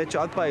sitting on their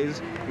charpais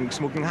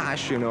smoking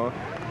hash,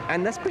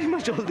 And that's pretty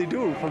much all they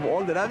do from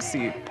all that I've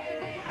seen.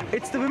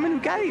 It's the women who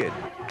carry it.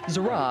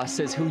 Zara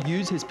says he'll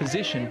use his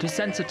position to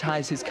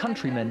sensitize his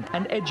countrymen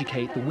and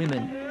educate the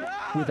women.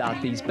 Without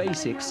these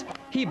basics,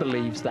 he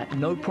believes that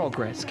no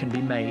progress can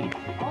be made.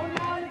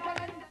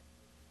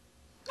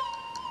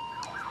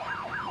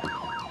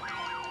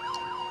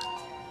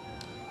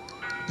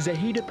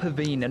 Zahida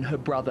Paveen and her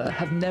brother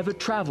have never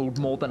traveled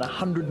more than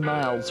 100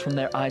 miles from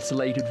their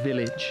isolated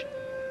village.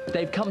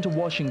 They've come to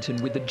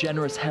Washington with the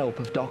generous help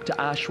of Dr.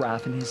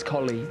 Ashraf and his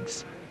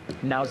colleagues.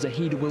 Now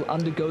Zahida will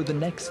undergo the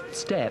next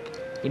step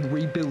in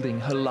rebuilding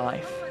her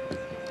life.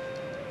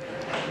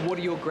 What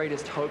are your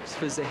greatest hopes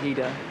for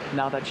Zahida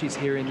now that she's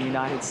here in the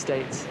United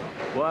States?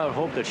 Well, I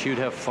hope that she would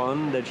have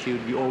fun, that she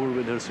would be over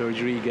with her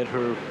surgery, get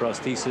her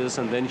prosthesis,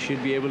 and then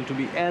she'd be able to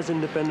be as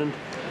independent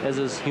as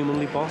is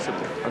humanly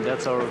possible. And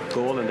that's our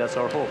goal and that's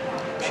our hope.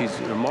 She's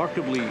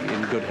remarkably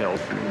in good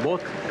health,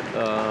 both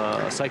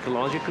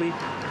psychologically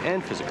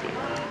and physically.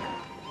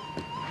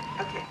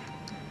 Okay.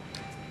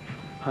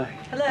 Hi.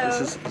 Hello.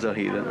 This is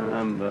Zahida.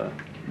 I'm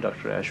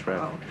Dr.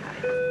 Ashraf.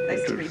 Oh,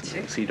 nice to meet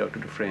you. See Dr.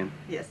 Dufresne.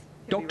 Yes.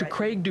 Dr.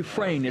 Craig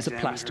Dufresne is a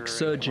plastic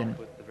surgeon.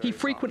 He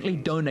frequently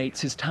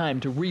donates his time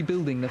to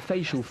rebuilding the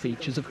facial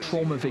features of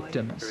trauma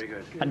victims.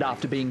 And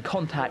after being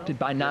contacted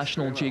by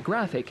National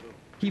Geographic,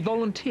 he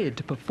volunteered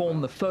to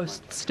perform the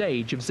first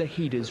stage of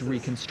Zahida's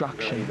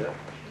reconstruction.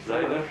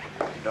 Zahida,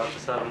 Dr.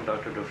 Salam,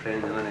 Dr.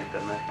 Dufresne.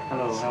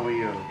 Hello, how are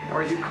you?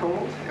 Are you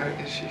cold?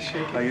 Is she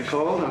shaking? Are you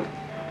cold?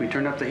 We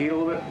turn up the heat a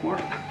little bit more?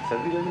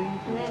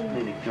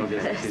 No,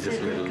 just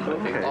a little.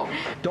 Okay.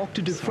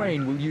 Dr.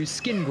 Dufresne will use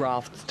skin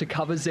grafts to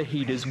cover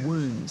Zahida's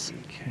wounds.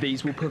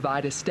 These will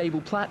provide a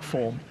stable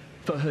platform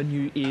for her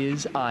new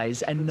ears,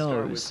 eyes and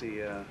nose.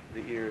 The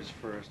ears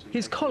first.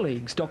 His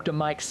colleagues, Dr.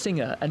 Mike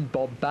Singer and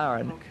Bob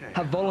Barron,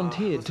 have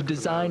volunteered to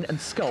design and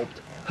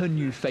sculpt her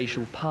new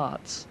facial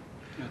parts.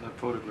 Yeah, that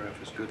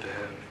photograph is good to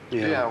have.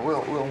 Yeah,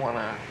 we'll want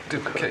to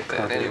duplicate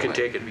that anyway. You can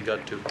take it, we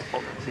got to.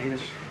 See,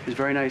 it's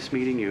very nice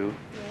meeting you,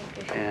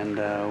 and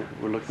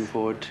we're looking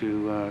forward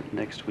to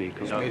next week.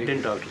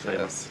 Didn't Dr. say?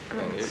 Yes.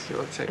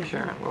 We'll take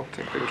care. We'll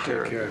take good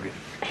care of you.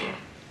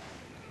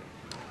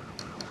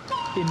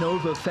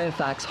 Innova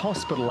Fairfax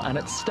Hospital and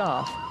its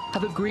staff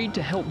have agreed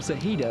to help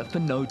Zahida for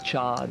no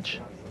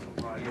charge.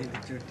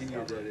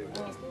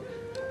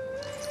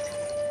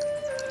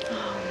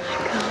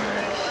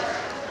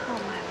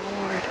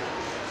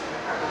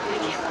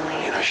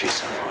 You know,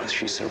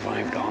 she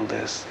survived all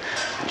this,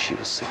 and she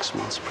was 6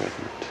 months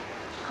pregnant.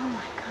 Oh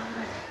my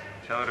God.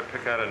 Tell her to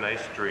pick out a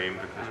nice dream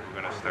because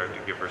we're going to start to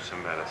give her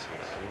some medicine.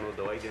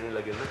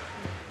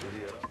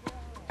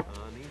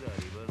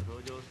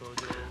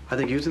 I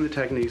think using the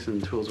techniques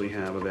and tools we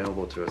have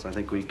available to us, I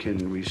think we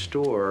can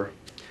restore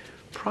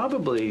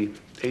probably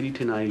 80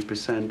 to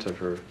 90% of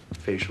her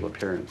facial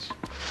appearance.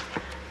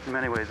 In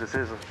many ways, this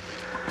is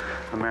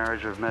a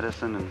marriage of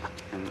medicine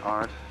and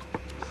art,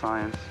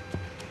 science.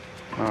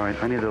 All right,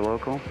 I need the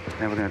local,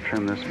 and we're going to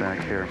trim this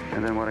back here.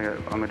 And then what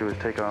I'm going to do is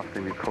take off the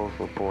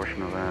mucosal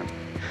portion of that.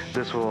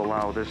 This will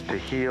allow this to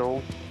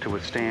heal, to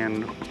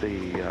withstand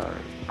the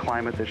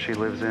climate that she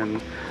lives in.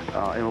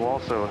 It will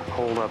also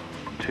hold up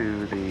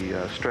to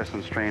the stress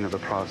and strain of the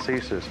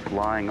prosthesis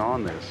lying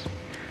on this.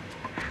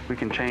 We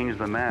can change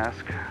the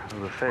mask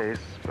of the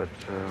face, but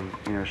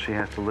you know, she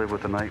has to live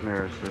with the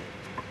nightmares that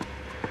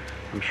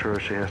I'm sure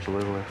she has to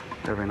live with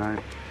every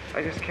night.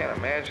 I just can't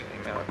imagine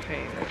the amount of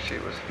pain that she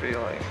was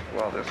feeling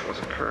while this was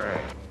occurring.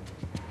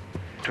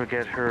 To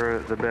get her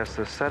the best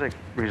aesthetic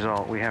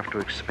result, we have to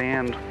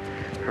expand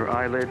her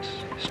eyelids,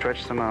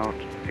 stretch them out,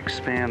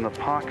 expand the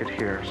pocket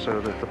here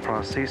so that the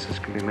prosthesis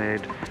can be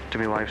made to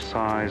be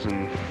life-size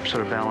and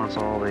sort of balance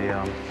all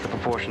the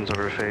proportions of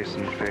her face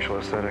and facial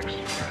aesthetics.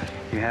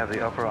 You have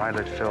the upper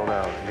eyelid filled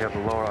out, you have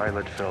the lower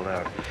eyelid filled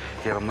out.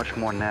 You have a much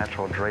more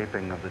natural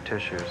draping of the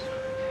tissues.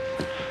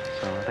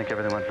 So I think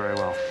everything went very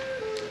well.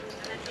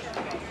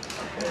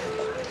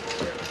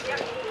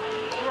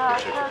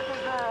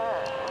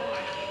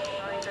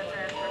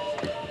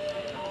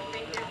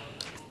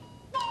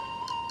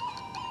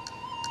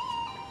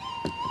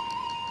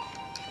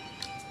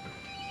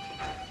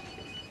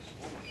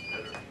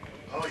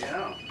 Oh,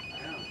 yeah.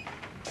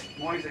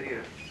 Morning,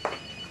 Zahida.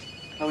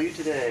 How are you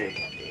today?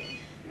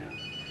 Yeah.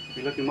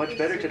 You're looking much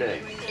better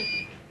today.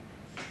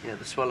 Yeah,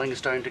 the swelling is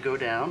starting to go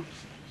down.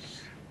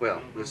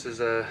 Well, this is,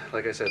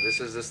 like I said, this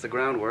is the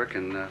groundwork,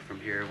 and from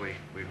here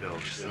we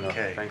build.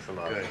 Okay. Thanks a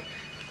lot. Good.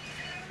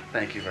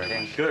 Thank you very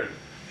much. Good.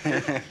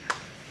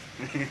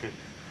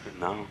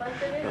 Now,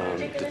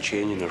 the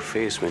change in her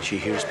face when she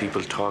hears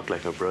people talk,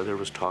 like her brother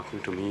was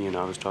talking to me and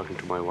I was talking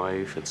to my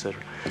wife,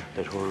 etc.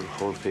 That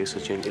whole face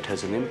has changed. It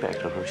has an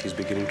impact on her. She's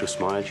beginning to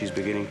smile. She's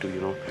beginning to,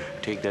 you know,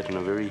 take that in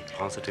a very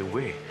positive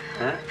way.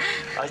 Huh?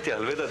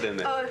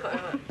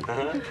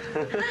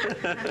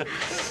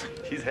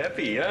 She's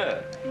happy,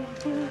 yeah.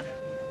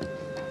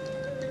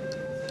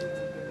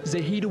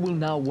 Zahida will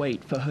now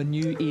wait for her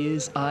new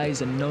ears,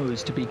 eyes and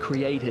nose to be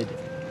created,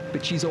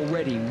 but she's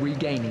already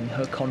regaining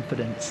her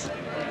confidence.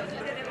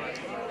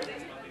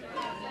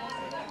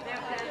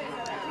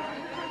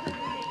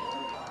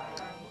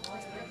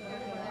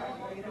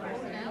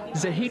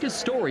 Zahida's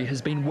story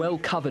has been well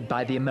covered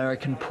by the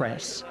American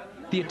press.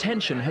 The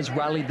attention has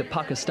rallied the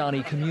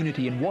Pakistani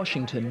community in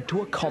Washington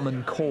to a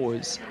common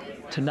cause.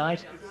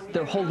 Tonight,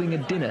 they're holding a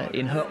dinner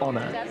in her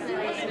honor.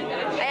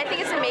 I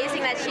think it's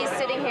amazing that she's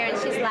sitting here and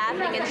she's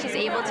laughing and she's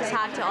able to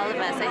talk to all of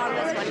us. I think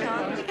that's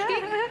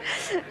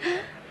wonderful.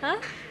 Huh?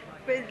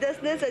 Do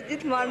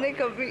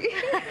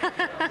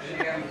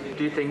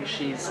you think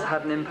she's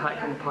had an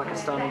impact on the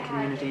Pakistani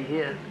community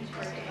here?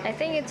 I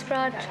think it's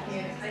brought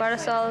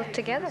us all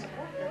together.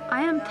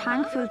 I am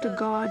thankful to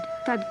God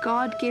that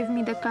God gave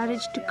me the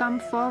courage to come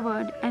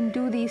forward and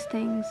do these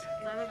things.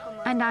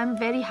 And I'm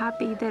very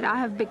happy that I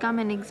have become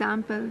an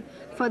example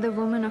for the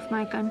women of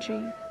my country.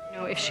 You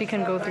know, if she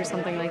can go through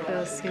something like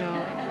this, you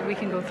know, we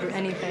can go through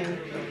anything.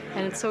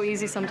 And it's so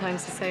easy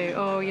sometimes to say,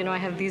 oh, you know, I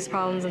have these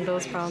problems and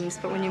those problems.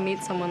 But when you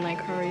meet someone like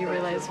her, you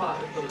realize what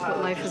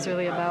life is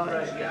really about.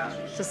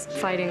 Just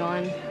fighting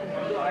on.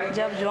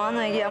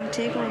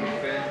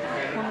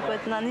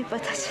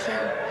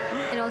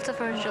 And also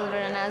for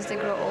children, and as they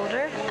grow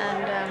older,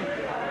 and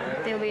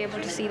they'll be able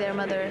to see their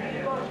mother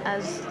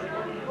as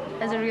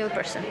a real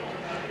person,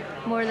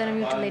 more than a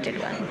mutilated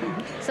one.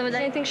 So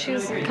I think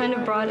she's kind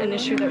of brought an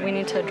issue that we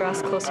need to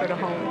address closer to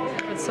home.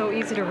 It's so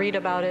easy to read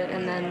about it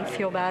and then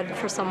feel bad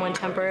for someone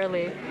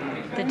temporarily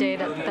the day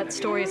that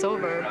story's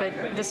over.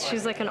 But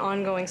she's like an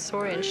ongoing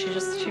story, and she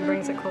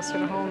brings it closer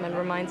to home and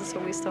reminds us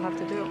what we still have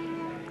to do.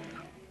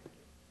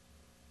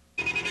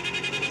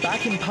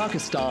 Back in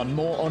Pakistan,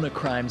 more honor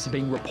crimes are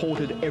being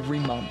reported every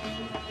month.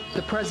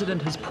 The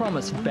president has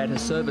promised better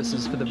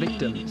services for the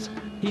victims.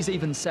 He's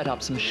even set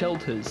up some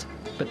shelters,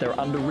 but they're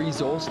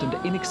under-resourced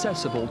and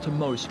inaccessible to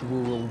most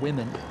rural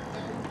women.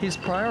 His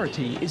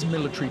priority is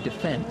military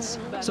defense,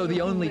 so the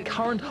only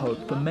current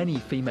hope for many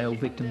female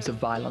victims of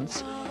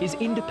violence is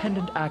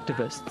independent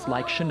activists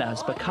like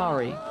Shanaz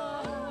Bakari.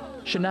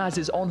 Shanaz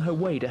is on her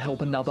way to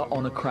help another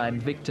honor crime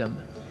victim.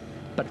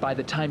 But by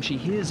the time she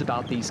hears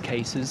about these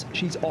cases,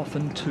 she's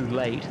often too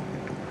late.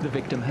 The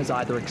victim has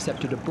either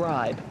accepted a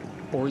bribe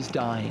or is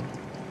dying.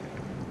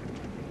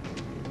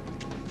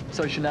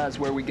 So Shanaz,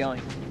 where are we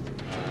going?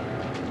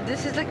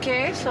 This is a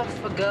case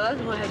of a girl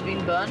who has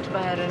been burnt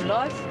by her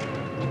in-laws,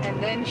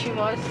 and then she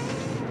was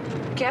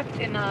kept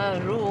in a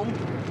room,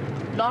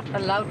 not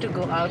allowed to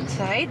go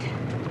outside,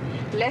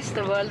 lest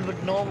the world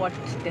would know what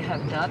they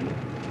have done,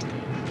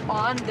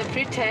 on the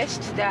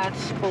pretext that,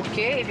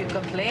 okay, if you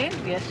complain,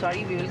 we are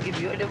sorry, we will give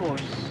you a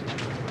divorce.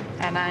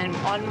 And I'm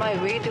on my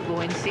way to go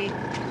and see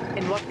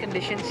in what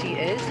condition she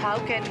is, how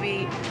can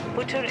we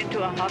put her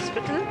into a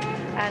hospital,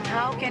 and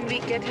how can we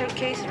get her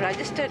case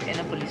registered in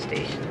a police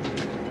station.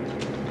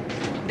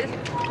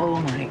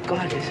 Oh my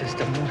God, this is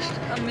the most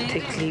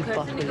thickly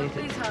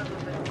populated.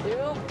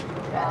 You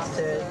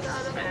bastards.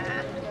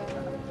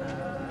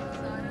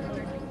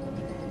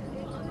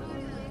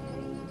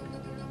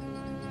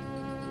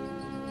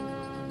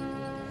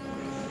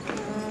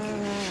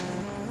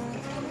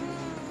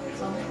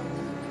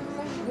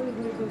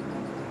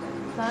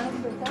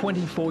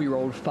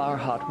 24-year-old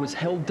Farhat was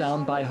held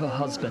down by her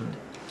husband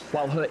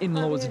while her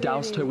in-laws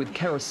doused her with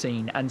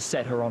kerosene and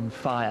set her on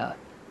fire.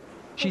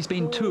 She's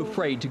been too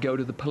afraid to go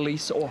to the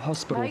police or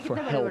hospital for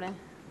help.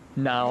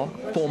 Now,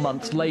 4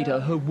 months later,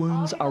 her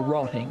wounds are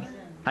rotting,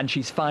 and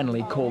she's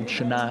finally called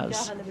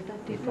Shanaz.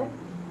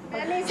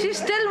 She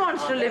still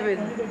wants to live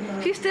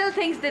with. She still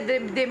thinks that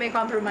they may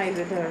compromise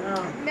with her.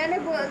 मैंने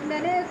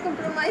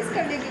compromise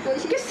करने की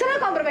कोशिश. किस तरह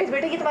compromise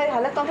बेटे की तुम्हारी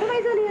हालत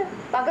compromise वाली है?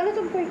 पागल हो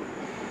तुम कोई?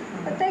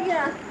 पता है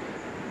क्या?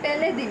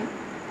 पहले दिन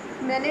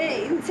मैंने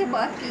इनसे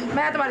बात की.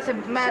 मैं तुमसे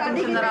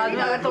नाराज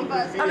हूँ.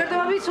 अगर तुम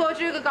अभी सोच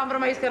रही हो कि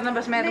compromise करना,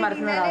 बस मैं तुम्हारे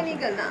से नाराज हूँ. नहीं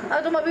करना.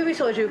 अगर तुम अभी भी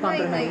सोच रही हो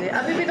compromise,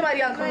 अभी भी तुम्हारी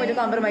आंखों में जो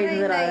compromise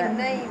नजर आ रहा है.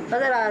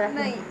 नजर आ रहा है.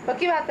 नहीं.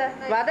 पक्की बात है.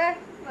 वादा है.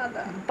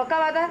 पक्का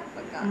वादा.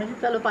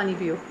 चलो पानी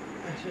पियो.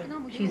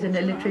 She's an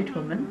illiterate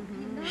woman.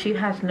 She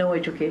has no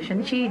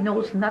education. She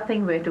knows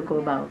nothing where to go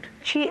about.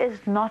 She is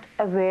not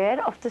aware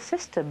of the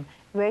system.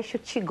 Where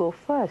should she go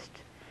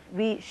first?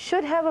 We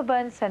should have a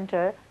burn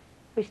center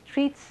which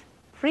treats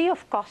free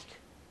of cost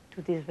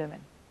to these women,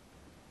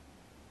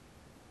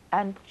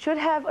 and should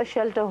have a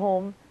shelter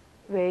home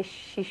where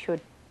she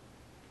should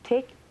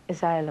take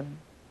asylum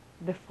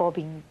before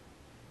being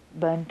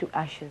burned to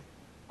ashes.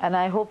 And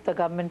I hope the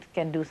government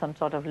can do some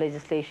sort of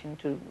legislation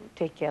to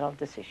take care of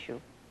this issue.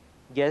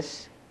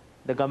 Yes,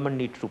 the government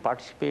needs to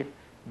participate,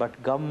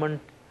 but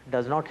government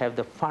does not have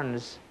the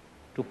funds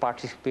to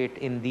participate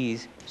in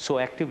these so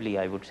actively,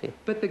 I would say.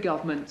 But the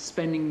government's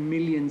spending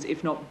millions,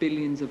 if not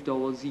billions of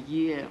dollars a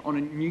year on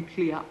a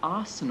nuclear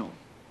arsenal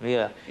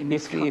in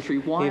this country.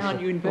 Why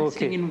aren't you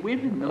investing in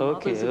women?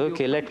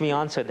 Okay, let me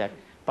answer that.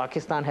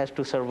 Pakistan has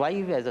to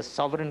survive as a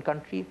sovereign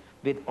country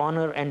with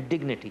honor and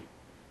dignity.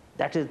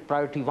 That is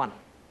priority one.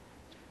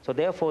 So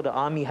therefore, the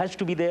army has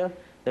to be there,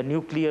 the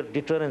nuclear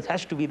deterrence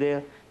has to be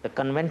there, the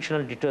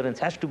conventional deterrence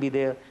has to be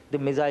there, the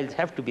missiles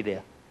have to be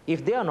there.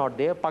 If they are not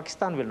there,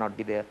 Pakistan will not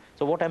be there.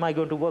 So what am I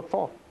going to work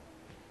for?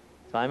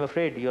 So I'm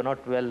afraid you're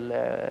not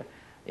well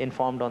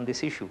informed on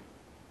this issue.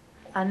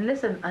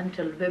 Unless and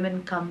until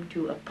women come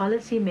to a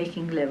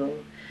policy-making level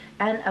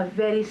and a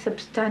very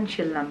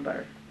substantial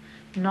number,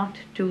 not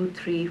 2,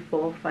 3,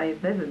 4,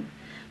 5 women,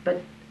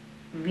 but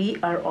we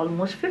are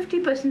almost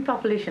 50%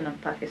 population of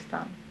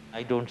Pakistan.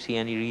 I don't see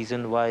any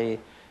reason why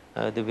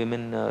the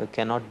women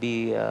cannot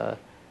be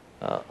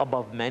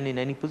above men in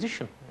any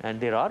position. And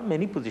there are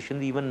many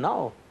positions even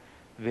now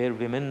where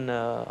women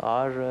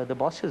are the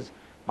bosses.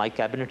 My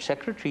cabinet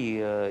secretary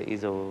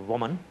is a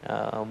woman.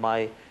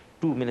 My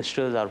 2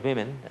 ministers are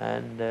women,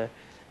 and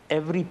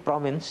every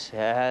province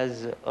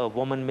has a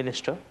woman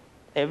minister.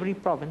 Every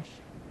province.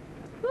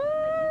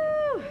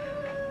 Woo!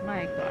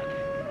 My God,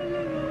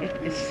 it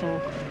is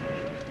so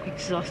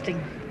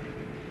exhausting.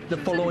 The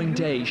following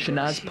day,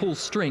 Shanaz pulls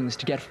strings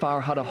to get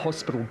Farhat a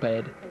hospital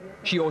bed.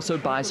 She also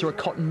buys her a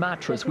cotton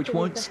mattress which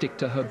won't stick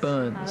to her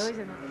burns.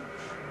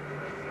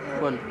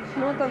 Well,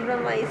 no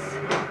compromise.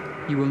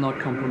 You will not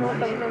compromise.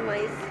 No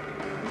compromise.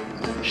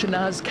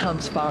 Shanaz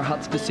counts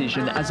Farhat's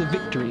decision as a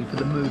victory for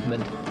the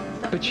movement,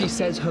 but she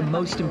says her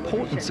most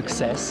important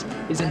success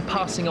is in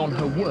passing on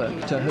her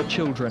work to her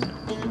children.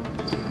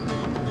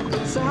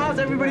 So how's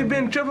everybody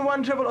been?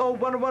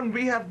 11100-101.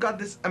 We have got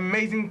this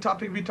amazing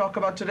topic we talk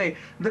about today.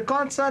 The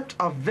concept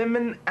of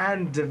women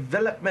and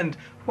development.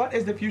 What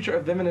is the future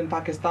of women in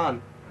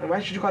Pakistan? And why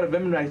should you call it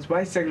women's rights?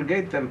 Why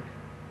segregate them?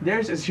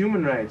 Theirs is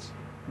human rights.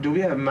 Do we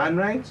have man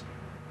rights?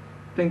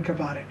 Think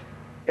about it.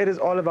 It is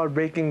all about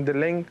breaking the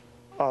link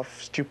of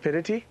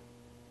stupidity,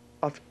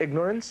 of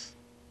ignorance,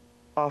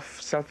 of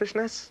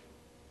selfishness,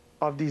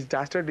 of these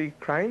dastardly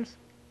crimes,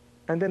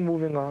 and then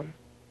moving on,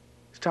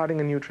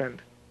 starting a new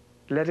trend.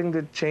 Letting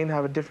the chain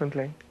have a different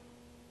link.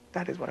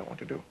 That is what I want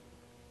to do.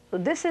 So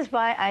this is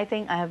why I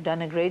think I have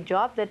done a great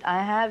job, that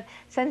I have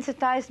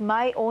sensitized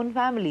my own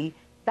family.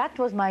 That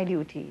was my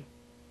duty.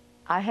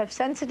 I have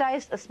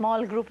sensitized a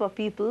small group of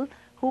people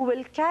who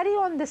will carry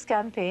on this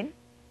campaign.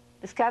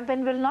 This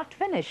campaign will not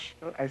finish.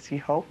 I see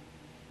hope.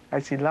 I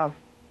see love.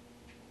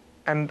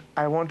 And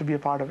I want to be a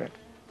part of it.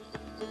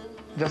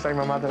 Just like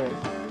my mother is.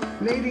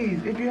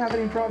 Ladies, if you have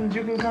any problems,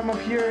 you can come up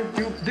here.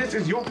 This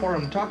is your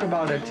forum. Talk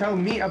about it. Tell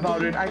me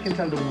about it. I can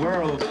tell the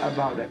world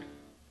about it.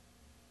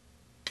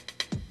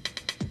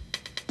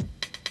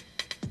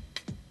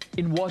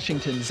 In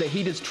Washington,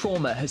 Zahida's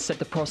trauma has set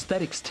the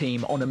prosthetics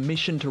team on a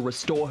mission to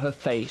restore her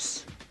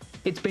face.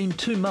 It's been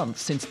 2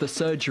 months since the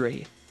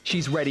surgery.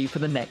 She's ready for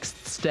the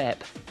next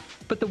step.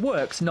 But the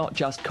work's not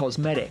just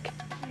cosmetic.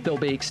 There'll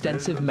be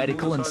extensive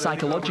medical and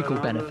psychological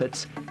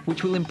benefits,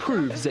 which will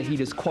improve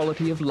Zahida's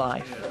quality of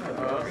life.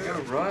 All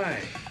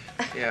right.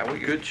 Yeah,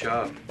 good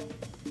job.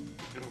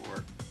 It'll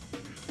work.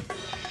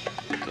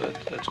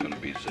 That's going to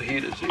be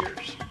Zahida's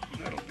ears.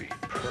 That'll be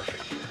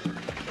perfect for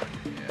her.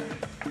 Yeah.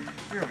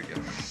 Here we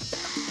go.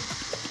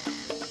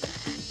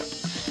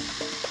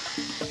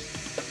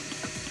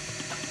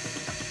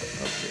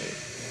 Okay.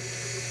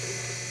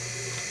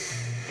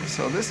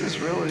 So this is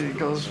really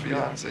goes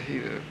beyond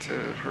Zahida to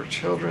her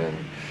children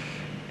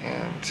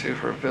and to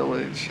her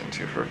village and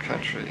to her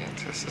country and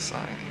to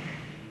society.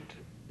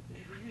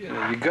 You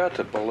know, you got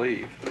to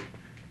believe.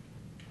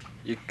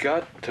 You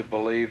got to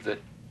believe that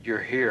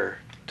you're here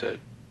to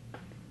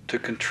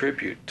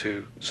contribute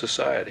to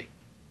society.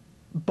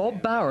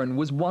 Bob Barron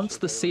was once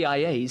the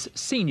CIA's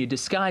senior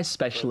disguise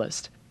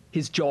specialist.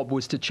 His job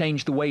was to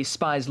change the way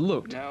spies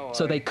looked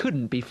so they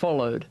couldn't be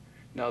followed.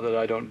 Now that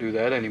I don't do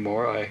that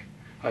anymore,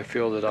 I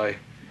feel that I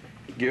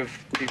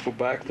give people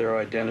back their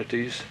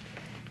identities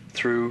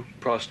through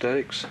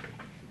prosthetics.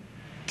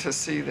 To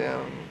see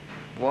them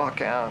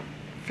walk out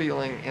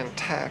feeling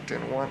intact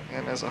and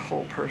as a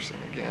whole person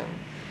again,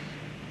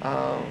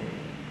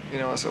 you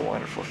know, it's a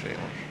wonderful feeling.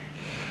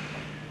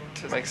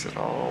 It makes it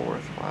all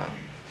worthwhile.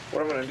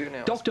 What I'm going to do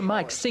now. Dr.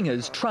 Mike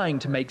Singer's trying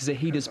to make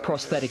Zahida's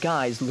prosthetic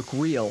eyes look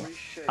real,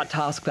 a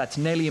task that's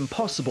nearly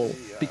impossible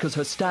because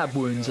her stab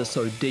wounds are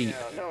so deep.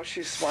 No,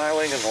 she's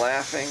smiling and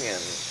laughing,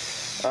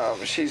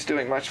 and she's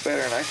doing much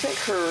better, and I think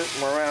her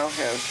morale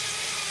has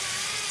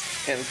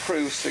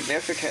improved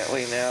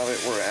significantly now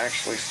that we're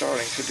actually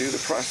starting to do the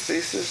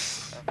prosthesis.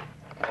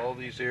 All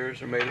these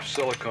ears are made of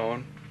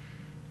silicone,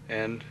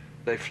 and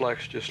they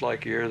flex just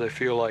like ear, they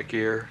feel like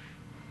ear.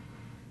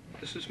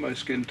 This is my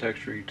skin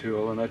texturing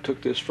tool, and I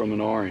took this from an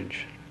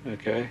orange,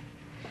 okay?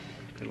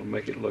 It'll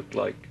make it look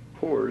like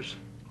pores,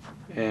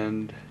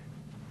 and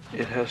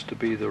it has to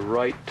be the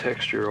right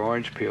texture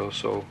orange peel,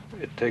 so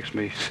it takes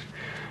me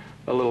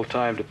a little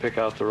time to pick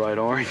out the right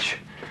orange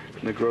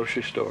in the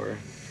grocery store.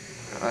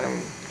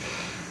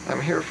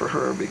 I'm here for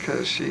her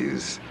because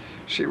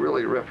she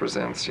really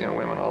represents, you know,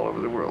 women all over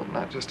the world,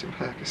 not just in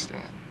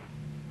Pakistan.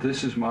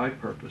 This is my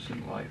purpose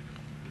in life,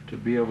 to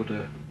be able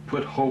to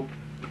put hope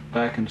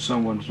back in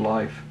someone's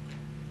life.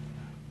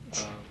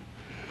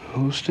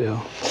 Hold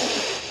still.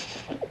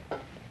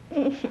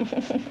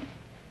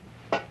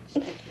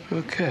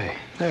 Okay,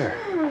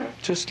 there,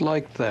 just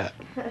like that.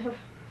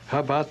 How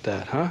about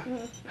that, huh?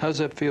 How's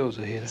that feel,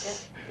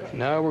 Zahida?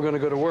 Now we're gonna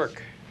go to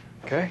work,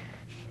 okay?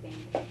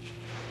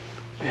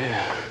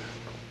 Yeah.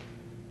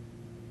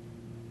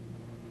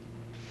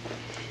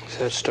 So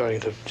that's starting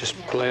to just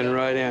blend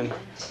right in.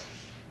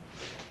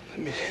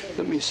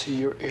 Let me see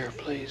your ear,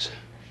 please.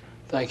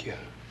 Thank you.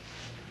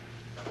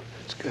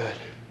 That's good.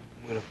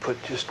 I'm gonna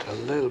put just a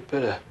little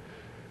bit of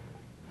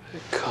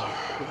color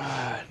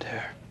right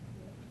there.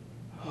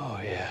 Oh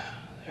yeah,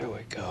 there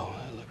we go.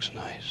 That looks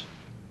nice.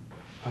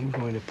 I'm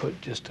going to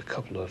put just a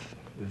couple of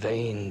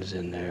veins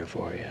in there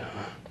for you,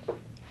 huh?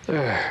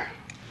 There.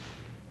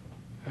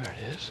 There it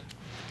is.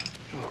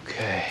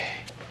 Okay.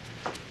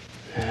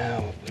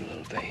 Now we'll put a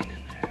little vein in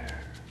there.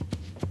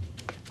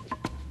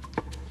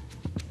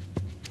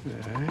 All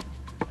right.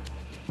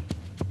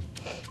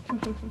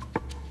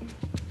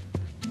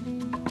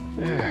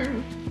 There.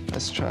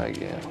 Let's try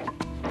again.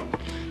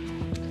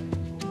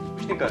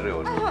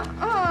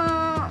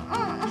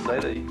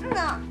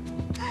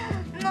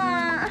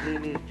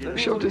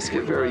 She'll just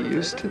get very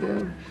used to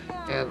them,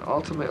 and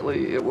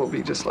ultimately it will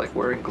be just like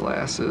wearing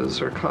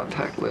glasses or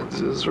contact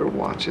lenses or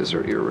watches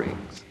or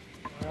earrings.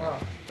 Oh,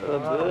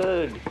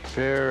 good.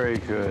 Very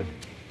good.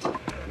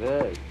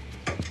 Good.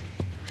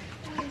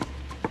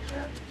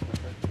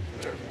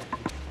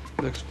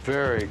 Looks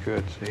very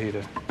good,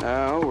 Zahida.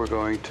 Now we're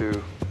going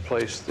to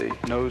place the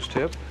nose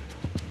tip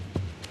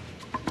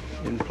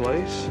in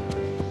place.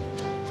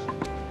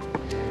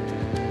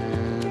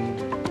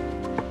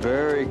 And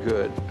very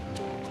good.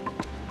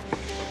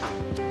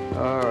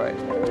 All right.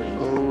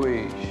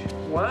 Louise.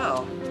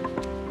 Wow.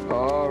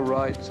 All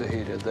right,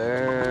 Zahida.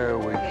 There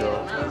we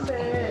go.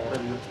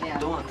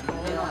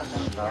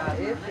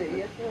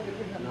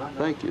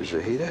 Thank you,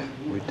 Zahida.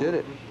 We did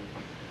it.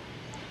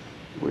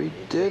 We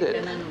did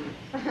it.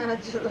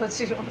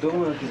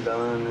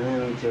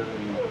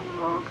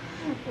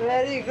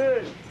 Very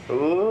good.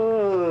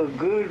 Oh,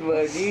 good,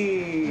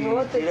 buddy.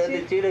 तेरा तो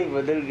चेहरा ही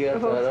बदल गया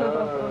सारा.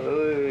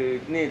 ओए,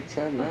 इतने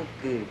अच्छा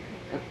नाक,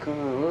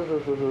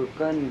 आँखें,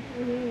 कान.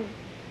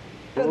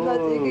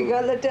 कदाची की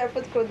गला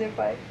टैपत को दे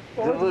पाए.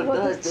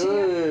 जबरदस्त.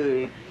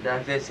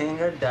 Dr.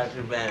 Singer,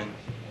 Dr. Bang.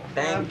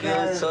 Thank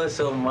you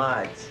so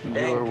much.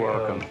 You're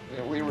welcome.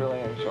 Yeah, we really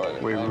enjoyed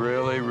it. We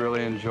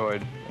really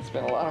enjoyed It's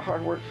been a lot of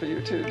hard work for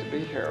you too to be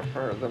here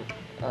for the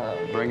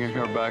bringing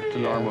her back to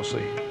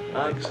normalcy.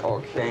 Okay.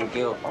 Thank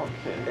you.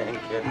 Okay. Thank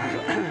you.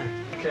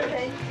 Okay.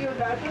 Thank you,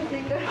 Dr.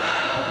 Singer.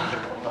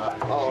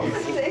 Oh.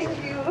 Thank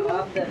you.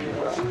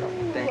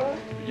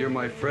 You're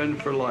my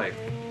friend for life.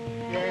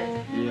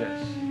 Yes.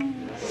 Yes.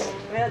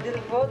 मेरा दिल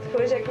बहुत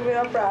खुश है कि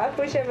मेरा भरा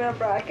खुश है मेरा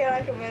भरा कह रहा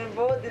कि मेरे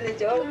बहुत दिल च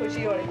और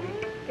खुशी होनी थी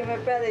कि मैं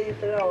पहले ही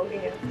तरह हो गई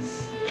हूँ.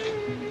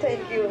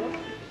 Thank you.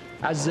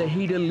 As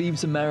Zahida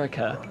leaves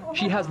America,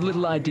 she has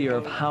little idea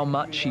of how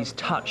much she's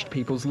touched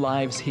people's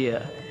lives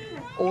here,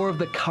 or of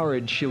the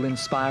courage she'll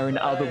inspire in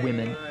other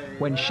women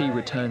when she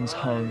returns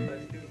home.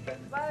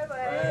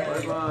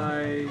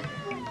 Bye-bye.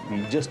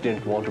 We just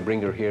didn't want to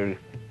bring her here,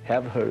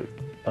 have her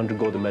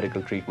undergo the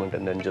medical treatment,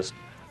 and then just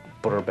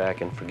put her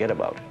back and forget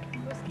about it.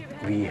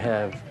 We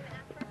have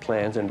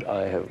plans, and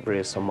I have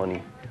raised some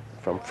money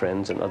from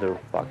friends and other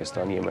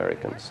Pakistani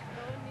Americans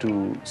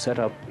to set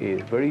up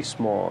a very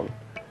small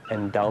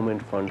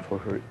endowment fund for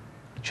her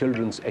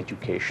children's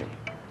education,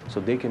 so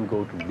they can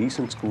go to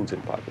decent schools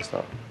in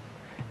Pakistan,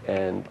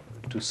 and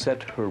to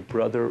set her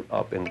brother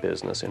up in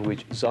business, in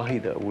which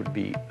Zahida would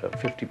be a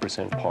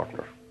 50%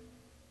 partner.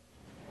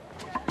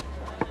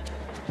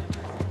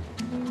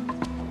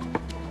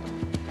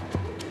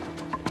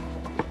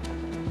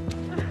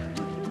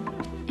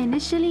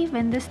 Initially,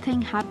 when this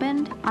thing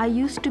happened, I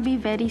used to be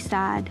very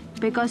sad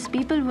because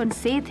people would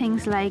say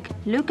things like,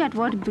 "Look at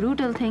what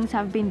brutal things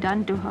have been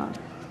done to her."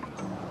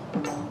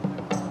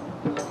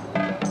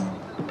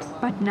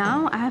 But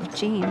now I have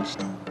changed,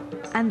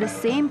 and the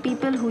same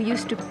people who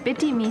used to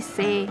pity me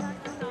say,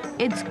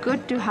 "It's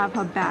good to have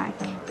her back.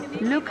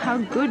 Look how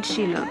good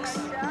she looks."